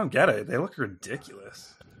like, I don't get it. They look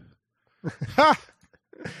ridiculous. Yeah.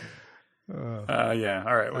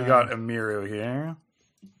 All right. We got Amiru here.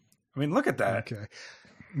 I mean, look at that. Okay.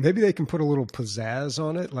 Maybe they can put a little pizzazz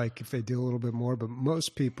on it, like if they do a little bit more, but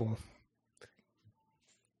most people.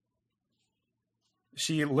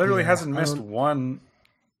 She literally hasn't missed one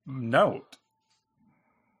note.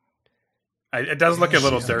 It does look a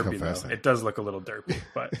little derpy, though. It does look a little derpy,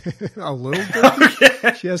 but a little derpy?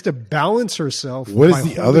 Okay. She has to balance herself. What is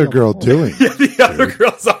the other girl doing? Yeah, the other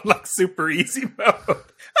girl's on like super easy mode.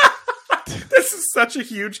 This is such a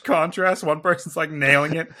huge contrast. One person's like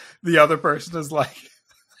nailing it. The other person is like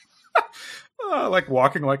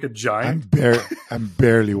walking like a giant. I'm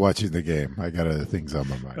barely watching the game. I got other things on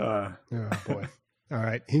my mind. Oh boy. All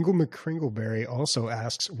right. Hingle McCringleberry also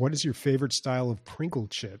asks, what is your favorite style of Pringle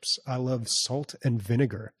chips? I love salt and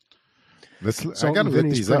vinegar. I gotta look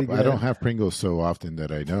these up. I don't have Pringles so often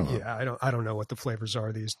that I know. Yeah, I don't know what the flavors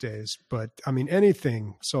are these days, but I mean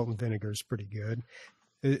anything salt and vinegar is pretty good.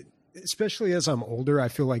 Especially as I'm older, I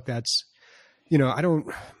feel like that's,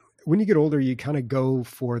 when you get older, you kind of go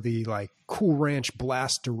for the like Cool Ranch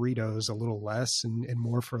Blast Doritos a little less and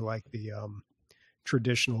more for like the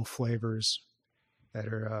traditional flavors that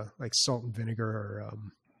are like salt and vinegar or,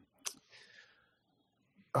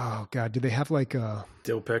 oh God, do they have like a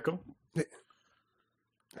dill pickle?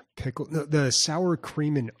 Pickle? No, the sour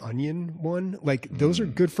cream and onion one. Like those are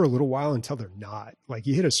good for a little while until they're not. Like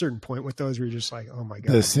you hit a certain point with those where you're just like, oh my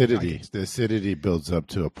God. The acidity builds up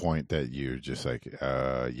to a point that you're just like,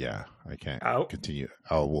 yeah, I can't continue.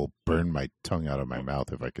 I will burn my tongue out of my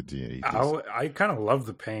mouth if I continue to eat this. I kind of love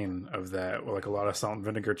the pain of that. Like a lot of salt and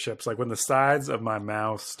vinegar chips, like when the sides of my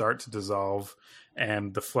mouth start to dissolve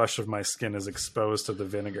and the flesh of my skin is exposed to the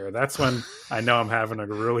vinegar. That's when I know I'm having a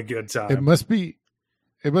really good time. It must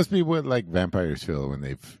be what like vampires feel when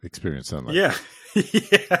they've experienced something. Yeah.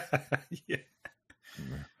 Yeah.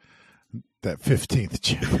 That 15th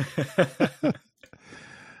chip.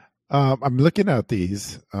 I'm looking at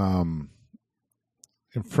these in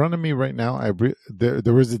front of me right now.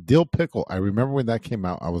 There was a dill pickle. I remember when that came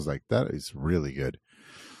out. I was like, that is really good.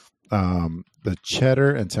 The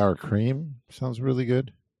cheddar and sour cream sounds really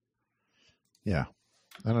good. Yeah,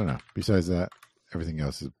 I don't know. Besides that, everything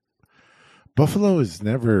else is. Buffalo is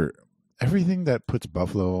never everything that puts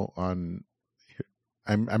buffalo on.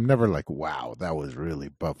 I'm never like, wow, that was really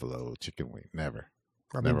buffalo chicken wing. Never.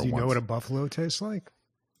 I mean, do you know what a buffalo tastes like?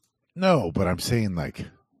 No, but I'm saying like,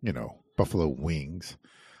 buffalo wings,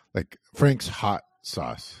 like Frank's hot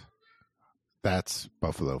sauce. That's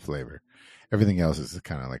buffalo flavor. Everything else is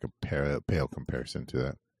kind of like a pale comparison to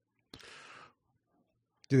that.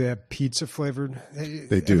 Do they have pizza flavored?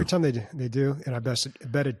 They do. Every time they do, and I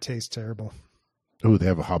bet it tastes terrible. Oh, they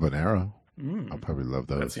have a habanero. I'll probably love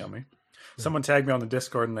those. That's yummy. Someone tagged me on the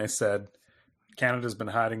Discord and they said Canada's been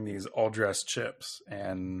hiding these all dressed chips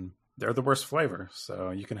and they're the worst flavor,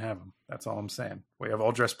 so you can have them. That's all I'm saying. We have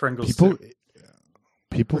all dressed Pringles too.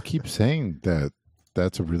 People keep saying that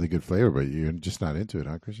that's a really good flavor, but you're just not into it,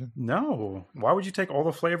 huh, Christian? No. Why would you take all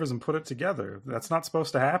the flavors and put it together? That's not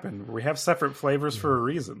supposed to happen. We have separate flavors for a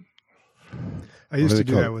reason. I used to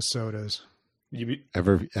do that with sodas.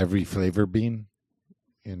 Every flavor bean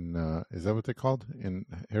in is that what they're called in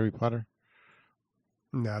Harry Potter?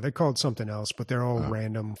 No, they're called something else, but they're all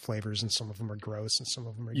random flavors, and some of them are gross, and some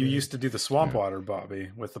of them are You good. used to do the swamp water, Bobby,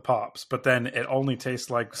 with the pops, but then it only tastes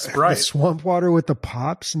like Sprite. The swamp water with the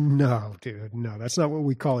pops? No, dude, no. That's not what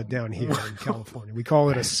we call it down here in California. We call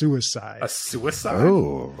it a suicide. A suicide?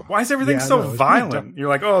 Oh. Why is everything so violent? You're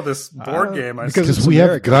like, oh, this board game. Because we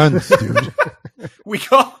have guns, dude. We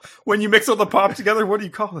call, when you mix all the pop together, what do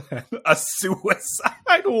you call that? A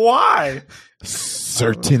suicide? Why?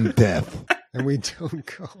 Certain death. And we don't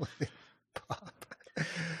call it pop.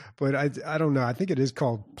 But I don't know. I think it is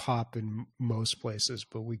called pop in most places,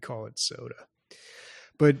 but we call it soda.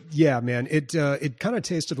 But yeah, man, it kind of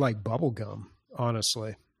tasted like bubble gum,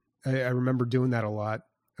 honestly. I remember doing that a lot.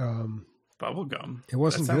 Bubble gum? It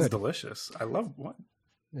wasn't that sounds good. Delicious. I love what?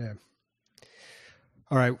 Yeah.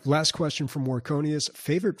 All right, last question from Warconius.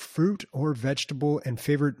 Favorite fruit or vegetable and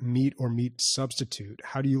favorite meat or meat substitute?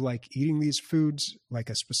 How do you like eating these foods? Like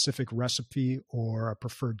a specific recipe or a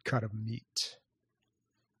preferred cut of meat?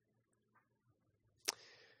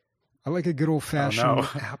 I like a good old-fashioned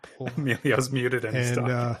apple. Emilio's muted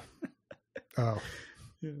and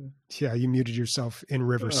yeah, you muted yourself in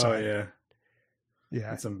Riverside. Oh, yeah.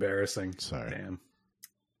 Yeah. It's embarrassing. Sorry. Damn.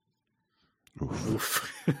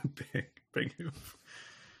 Oof. Big oof.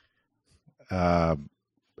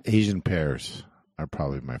 Asian pears are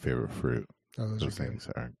probably my favorite fruit. Oh, those things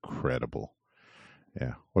are incredible.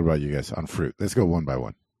 Yeah. What about you guys on fruit? Let's go one by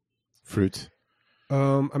one. Fruits.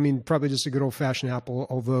 I mean, probably just a good old-fashioned apple,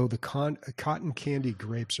 although the cotton candy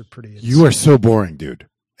grapes are pretty insane. You are so boring, dude.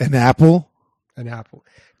 An apple? An apple.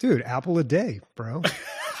 Dude, apple a day, bro.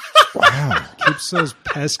 Wow. Keeps those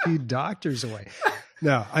pesky doctors away.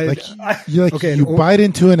 No, you bite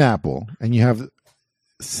into an apple and you have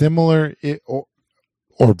similar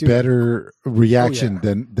better reaction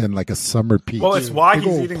than like a summer peach. Well, it's why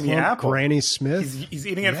he's eating the apple. Granny Smith. He's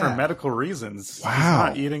eating it for medical reasons. Wow. He's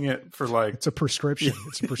not eating it for like... It's a prescription.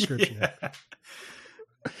 It's a prescription. Yeah.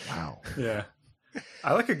 Wow. Yeah.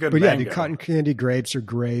 I like a good But mango. Yeah, the cotton candy grapes are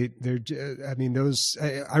great. They're, I mean, those,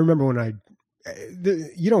 I remember when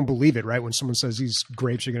you don't believe it, right? When someone says these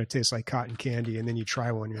grapes are going to taste like cotton candy and then you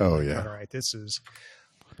try one, you're like, all right, this is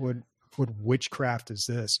what witchcraft is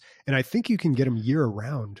this? And I think you can get them year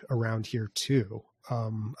round around here too.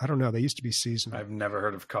 I don't know. They used to be seasonal. I've never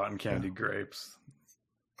heard of cotton candy grapes.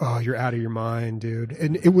 Oh, you're out of your mind, dude.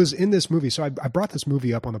 And it was in this movie. So I brought this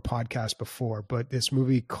movie up on the podcast before, but this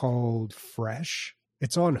movie called Fresh,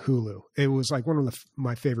 it's on Hulu. It was like one of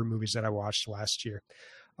my favorite movies that I watched last year.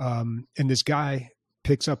 And this guy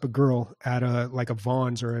picks up a girl at a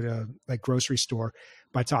Vons or at a like grocery store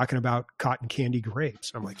by talking about cotton candy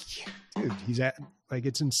grapes. I'm like, yeah, dude,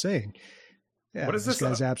 it's insane. Yeah, what is this?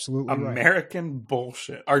 Guy's absolutely American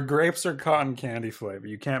bullshit. Our grapes are cotton candy flavor.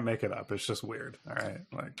 You can't make it up. It's just weird. All right,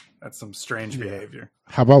 like that's some strange behavior.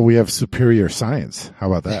 How about we have superior science? How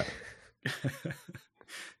about that?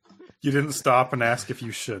 You didn't stop and ask if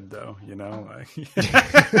you should, though. You know, like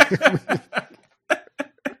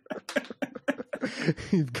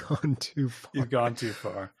you've gone too far. You've gone too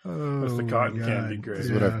far with the cotton candy grapes.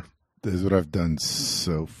 This is what I've done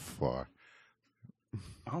so far.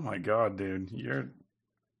 Oh my god, dude!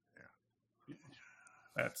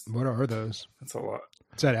 What are those? That's a lot.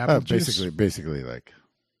 Is that apple juice? Basically like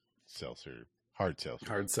seltzer, hard seltzer.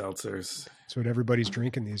 Hard seltzers. That's what everybody's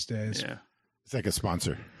drinking these days. Yeah, it's like a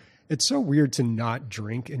sponsor. It's so weird to not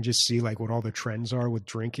drink and just see like what all the trends are with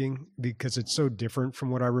drinking because it's so different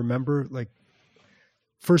from what I remember. Like,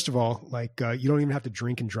 first of all, like you don't even have to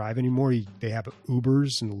drink and drive anymore. They have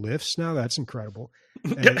Ubers and Lyfts now. That's incredible.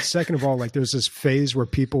 And second of all, like there's this phase where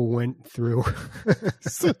people went through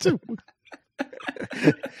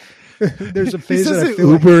there's a phase that I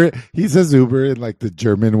feel Uber. Like... He says Uber in like the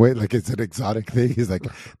German way, like it's an exotic thing. He's like,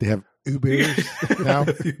 they have Ubers now.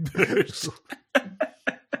 Ubers.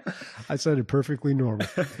 I said it perfectly normal.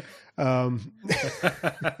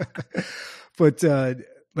 But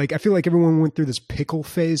like I feel like everyone went through this pickle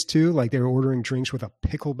phase too. Like they were ordering drinks with a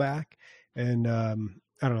pickle back. And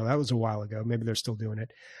I don't know, that was a while ago. Maybe they're still doing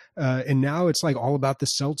it. And now it's like all about the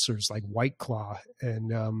seltzers, like White Claw.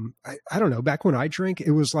 And I don't know, back when I drink,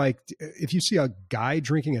 it was like, if you see a guy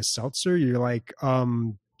drinking a seltzer, you're like,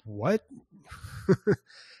 what?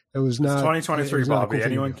 It was not 2023, Bobby. Cool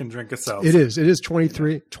anyone can drink a seltzer. It is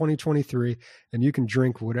 2023, and you can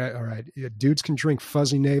drink whatever. All right. Dudes can drink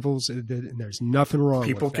fuzzy navels, and there's nothing wrong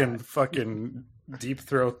People with that. Can fucking deep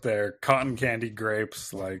throat their cotton candy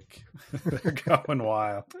grapes like they're going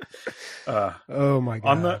wild. Oh my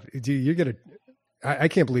God. Dude, you're going to, I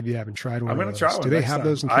can't believe you haven't tried one. I'm going to try one. Do they have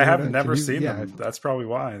those in Canada? I have never seen them. That's probably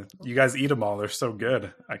why. You guys eat them all. They're so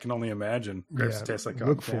good. I can only imagine. Grapes taste like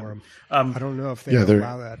cotton look candy. for them. I don't know if they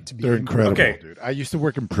allow that to be. They're incredible, dude. I used to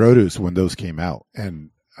work in produce when those came out, and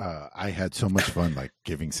I had so much fun like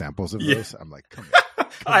giving samples of those. I'm like, come here.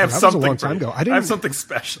 I have that something. Was a long time ago. I have something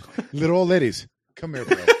special. Little old ladies, come here,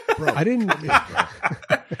 bro. I didn't.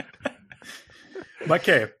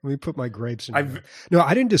 Okay. Let me put my grapes in. No,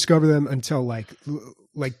 I didn't discover them until like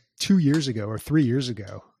 2 years ago or 3 years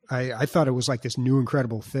ago. I thought it was like this new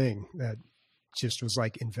incredible thing that just was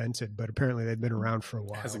like invented, but apparently they've been around for a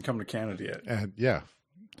while. It hasn't come to Canada yet. And yeah.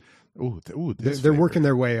 They're working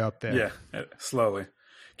their way up there. Yeah, slowly.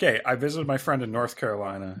 Okay, I visited my friend in North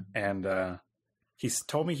Carolina, and he's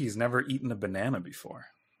told me he's never eaten a banana before.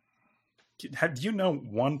 Do you know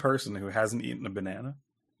one person who hasn't eaten a banana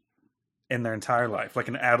in their entire life, like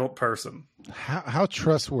an adult person? How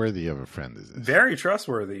trustworthy of a friend is this? Very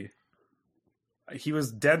trustworthy. He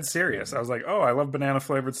was dead serious. I was like, oh, I love banana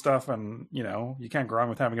flavored stuff, and you know, you can't go wrong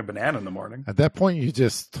with having a banana in the morning. At that point, you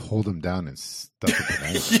just hold him down and stuff the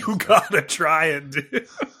banana. You gotta try it, dude.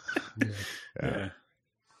 Yeah.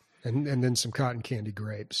 And then some cotton candy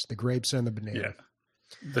grapes, the grapes and the banana. Yeah.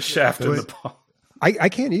 The shaft and the palm. I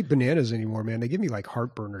can't eat bananas anymore, man. They give me like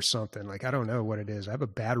heartburn or something. Like, I don't know what it is. I have a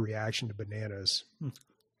bad reaction to bananas.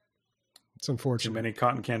 It's unfortunate. Too many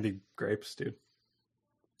cotton candy grapes, dude.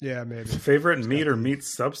 Yeah, maybe. Favorite meat or meat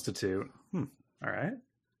substitute? All right.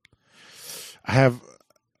 I have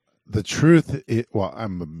the truth. Well,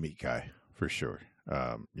 I'm a meat guy for sure.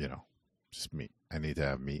 Just meat. I need to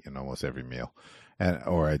have meat in almost every meal,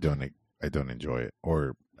 or I don't enjoy it,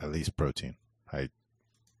 or at least protein.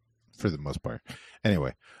 For the most part.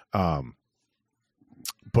 Anyway, but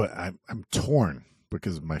I'm torn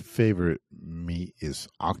because my favorite meat is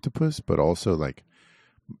octopus, but also like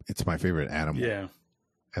it's my favorite animal. Yeah.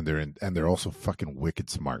 And they're also fucking wicked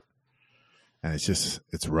smart. And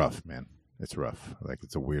it's rough, man. It's rough. Like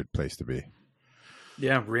it's a weird place to be.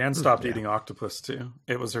 Yeah, Brienne stopped eating octopus too.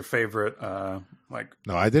 It was her favorite. No,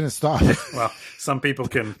 I didn't stop. Well, some people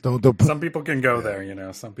can. Some people can go there. You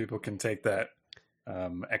know, some people can take that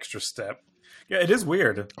extra step. Yeah, it is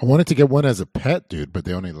weird. I wanted to get one as a pet, dude, but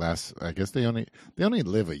they only last. I guess they only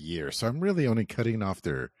live a year, so I'm really only cutting off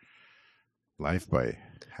their life by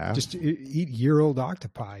half. Just eat year-old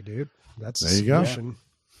octopi, dude. That's there you go. Mission.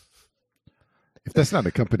 If that's not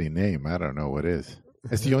a company name, I don't know what is.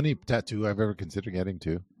 It's the only tattoo I've ever considered getting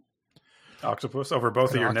too. Octopus over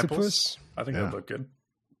both An of your octopus? nipples. I think Yeah. that'd look good.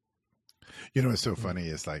 You know what's so funny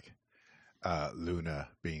is like Luna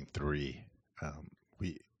being 3.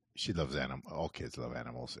 She loves animals. All kids love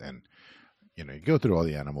animals, and you know, you go through all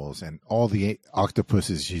the animals, and all the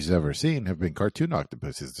octopuses she's ever seen have been cartoon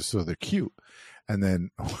octopuses, so they're cute. And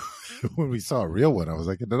then when we saw a real one, I was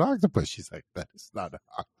like, "An octopus?" She's like, "That is not an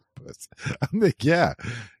octopus." I'm like, "Yeah,"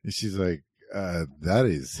 and she's like, "That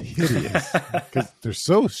is hideous," because they're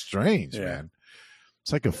so strange, Yeah. man.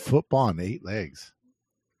 It's like a football on 8 legs.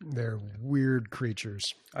 They're weird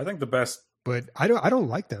creatures, I think the best. but I don't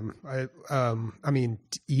like them. I mean,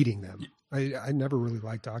 eating them. I never really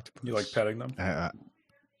liked octopus. You like petting them? I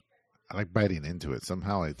like biting into it.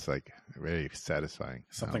 Somehow it's like very satisfying.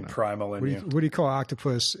 Something I don't primal in What do you. you, what do you call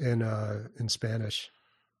octopus in Spanish?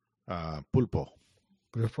 know. Pulpo.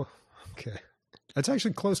 Pulpo? Okay, that's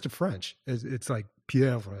actually close to French. It's like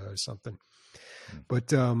pieuvre or something.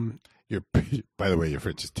 But Your, by the way, your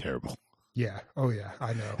French is terrible. yeah, oh yeah,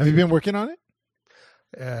 I know. Have you been working on it?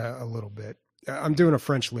 A little bit. I'm doing a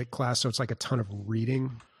French lit class, so it's like a ton of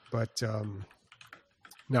reading, but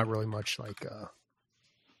not really much like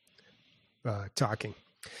talking.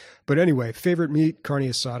 But anyway, favorite meat, carne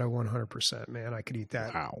asada, 100%. Man, I could eat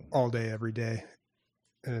that Wow. all day, every day,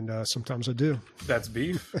 and sometimes I do. That's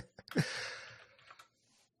beef.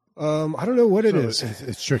 I don't know what it So is.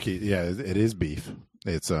 It's tricky. Yeah, it is beef.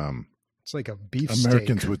 It's It's like a beef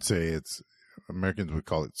Americans steak. would say Americans would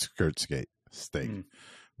call it skirt steak. Mm.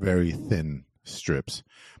 Very thin strips.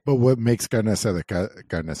 But what makes carne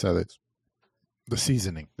asada is the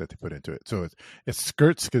seasoning that they put into it. So it's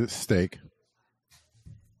skirt steak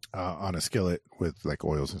on a skillet with like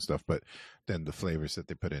oils and stuff, but then the flavors that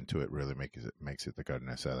they put into it really makes it the carne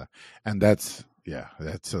asada. And that's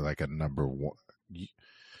like a number one.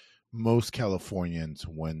 Most Californians,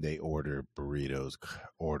 when they order burritos,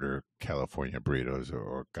 order California burritos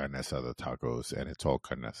or carne asada tacos, and it's all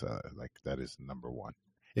carne asada. Like that is number one.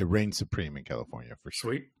 It reigns supreme in California for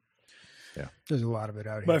sure. Sweet. There's a lot of it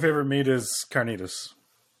out My here. favorite meat is carnitas.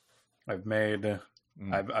 I've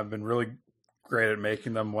been really great at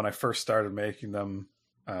making them. When I first started making them,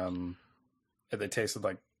 they tasted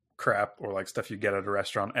like crap or like stuff you get at a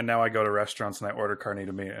restaurant. And now I go to restaurants and I order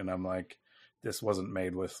carnita meat, and I'm like, this wasn't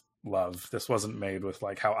made with love. This wasn't made with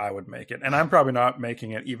like how I would make it. And I'm probably not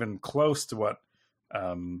making it even close to what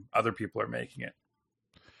other people are making it.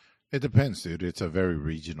 It depends, dude. It's a very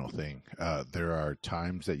regional thing. There are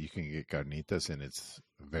times that you can get carnitas and it's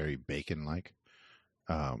very bacon-like,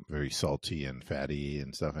 very salty and fatty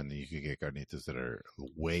and stuff. And then you can get carnitas that are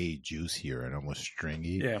way juicier and almost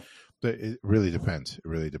stringy. Yeah. But it really depends. It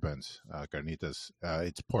really depends. Carnitas,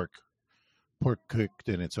 it's pork cooked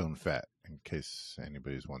in its own fat, in case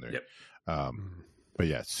anybody's wondering. Yep. But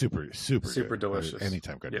yeah, super good. delicious.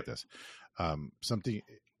 Anytime carnitas. Something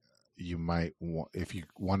you might want, if you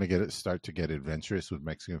want to start to get adventurous with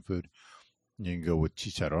Mexican food, you can go with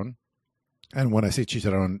chicharron. And when I say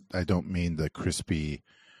chicharron, I don't mean the crispy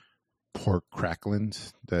pork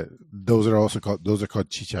cracklings. Those are called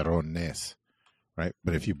chicharrones, right?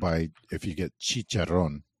 But if you get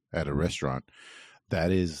chicharron at a restaurant,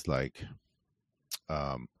 that is like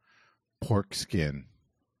pork skin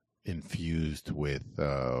infused with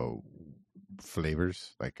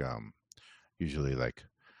flavors, like usually like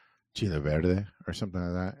chile verde or something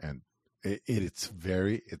like that, and it's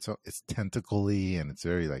tentacly and it's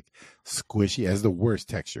very like squishy. It has the worst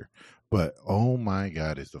texture, but oh my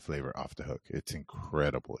god, is the flavor off the hook. It's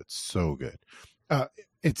incredible. It's so good.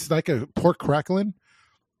 It's like a pork crackling,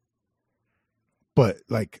 but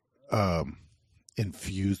like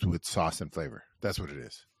infused with sauce and flavor. That's what it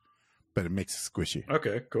is, but it makes it squishy.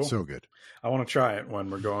 Okay, cool. So good. I want to try it when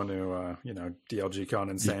we're going to, DLG Con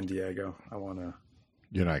in San Diego. I want to.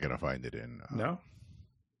 You're not gonna find it in No?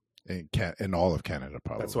 in all of Canada,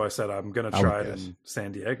 probably. That's why I said I'm going to I would try it guess. in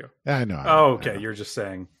San Diego. I know. Oh, okay. You're just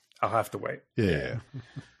saying I'll have to wait. Yeah.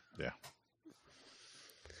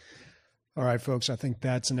 All right, folks, I think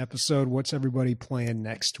that's an episode. What's everybody playing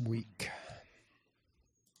next week?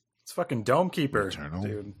 It's fucking Dome Keeper, Eternal.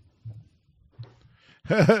 dude.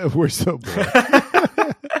 We're so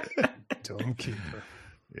bored. Dome Keeper.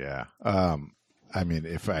 Yeah. I mean,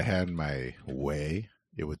 if I had my way,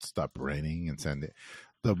 it would stop raining and send it.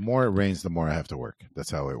 The more it rains, the more I have to work.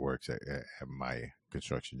 That's how it works at my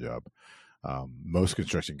construction job. Most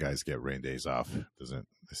construction guys get rain days off.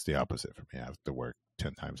 It's the opposite for me. I have to work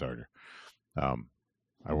 10 times harder.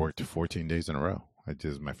 I worked 14 days in a row. It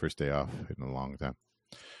is my first day off in a long time.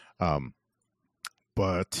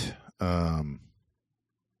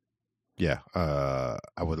 yeah, I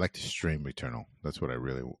would like to stream Returnal. That's what I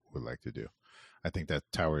really would like to do. I think that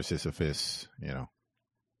Tower of Sisyphus,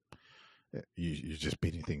 you're just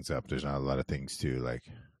beating things up. There's not a lot of things to like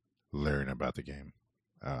learn about the game.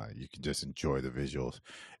 You can just enjoy the visuals.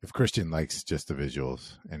 If Christian likes just the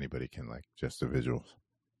visuals, anybody can like just the visuals.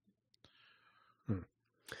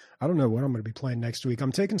 I don't know what I'm going to be playing next week.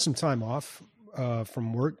 I'm taking some time off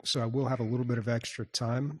from work, so I will have a little bit of extra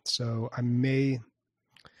time. So I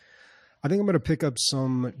think I'm going to pick up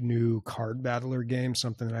some new card battler game,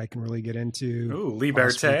 something that I can really get into. Ooh,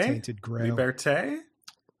 Liberté? Tainted Grail. Liberté?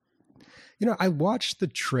 I watched the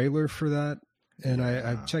trailer for that, and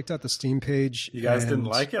I checked out the Steam page. You guys didn't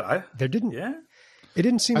like it? Yeah. It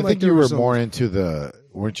didn't seem I like think you were more into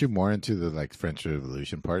weren't you more into the like French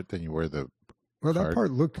Revolution part than you were the Well, that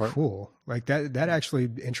part looked cool. Like that actually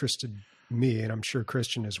interested me, and I'm sure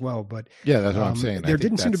Christian as well. But yeah, that's what I'm saying. There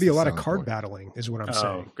didn't seem to be a lot of card battling, is what I'm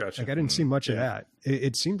saying. Gotcha. Like I didn't see much of that.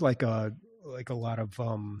 It seemed like a lot of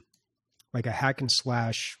like a hack and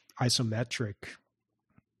slash isometric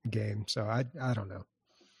game. So I don't know.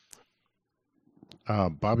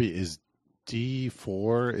 Bobby, is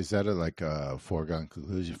D4, is that a foregone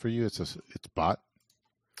conclusion for you? It's bought.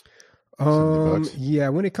 Yeah,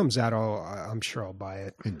 when it comes out, I'm sure I'll buy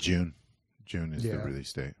it in June. June is the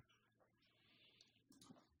release date.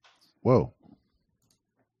 Whoa!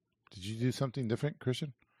 Did you do something different,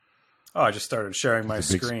 Christian? Oh, I just started sharing my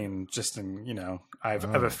screen. Just in, I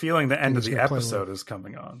have a feeling the end of the episode is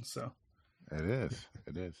coming on. So it is.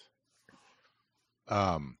 It is.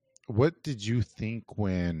 What did you think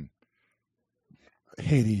when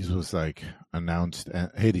Hades was like announced?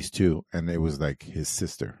 Hades 2, and it was like his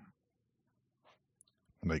sister.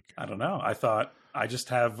 Like, I don't know. I just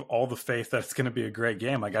have all the faith that it's going to be a great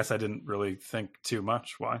game. I guess I didn't really think too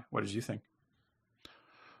much. Why? What did you think?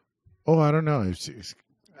 Oh, I don't know.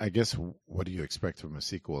 I guess, what do you expect from a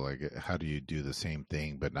sequel? Like, how do you do the same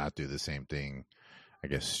thing but not do the same thing? I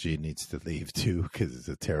guess she needs to leave too because it's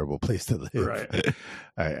a terrible place to live. Right.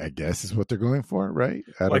 I guess is what they're going for, right?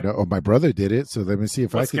 I don't know. Oh, my brother did it, so let me see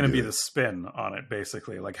if I can. What's going to be the spin on it?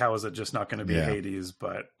 Basically, like, how is it just not going to be Hades?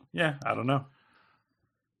 But yeah, I don't know.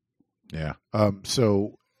 Yeah.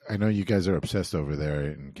 So I know you guys are obsessed over there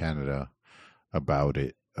in Canada about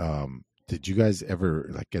it. Did you guys ever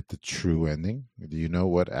like get the true ending? Do you know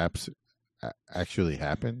what actually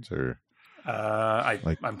happens, or?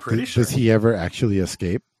 I'm pretty sure. Does he ever actually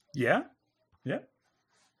escape? Yeah. Yeah.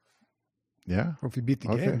 Yeah. Or if you beat the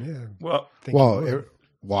game, yeah.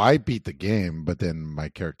 Well, I beat the game, but then my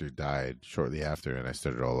character died shortly after, and I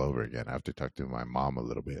started all over again after talking to my mom a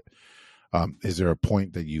little bit. Is there a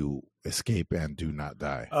point that you escape and do not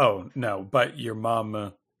die? Oh, no, but your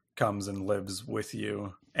mom comes and lives with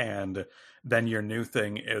you, and then your new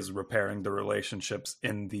thing is repairing the relationships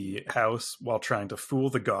in the house while trying to fool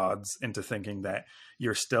the gods into thinking that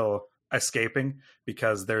you're still escaping,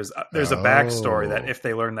 because there's a backstory that if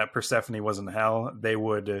they learned that Persephone was in hell, they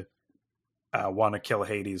would want to kill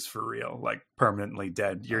Hades for real, like permanently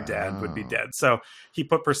dead. Your dad would be dead. So he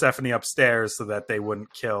put Persephone upstairs so that they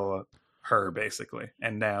wouldn't kill her, basically.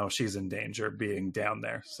 And now she's in danger being down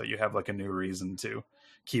there. So you have like a new reason to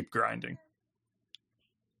keep grinding.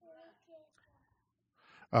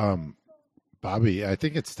 Bobby, I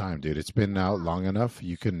think it's time, dude. It's been out long enough.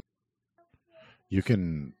 You can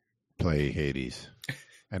play Hades,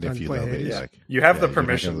 and if you love Hades, like, you have the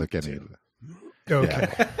permission. Look at it. Okay,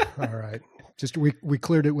 all right. Just we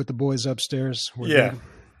cleared it with the boys upstairs. Yeah.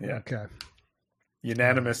 Okay.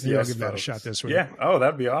 Unanimous. Yes, I'll give that a shot this week. Yeah. Oh,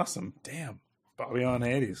 that'd be awesome. Damn, Bobby on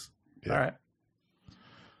Hades. Yeah. All right.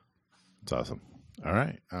 It's awesome. All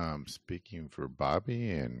right. Speaking for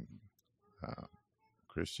Bobby and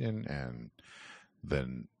Christian and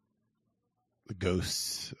then the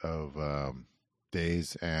ghosts of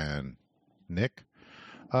Days and Nick.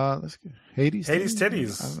 Let's get Hades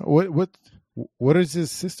Titties. I don't know. What is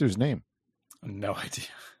his sister's name? No idea.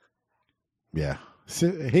 Yeah.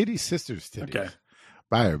 Hades' sister's titties. Okay.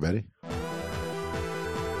 Bye, everybody.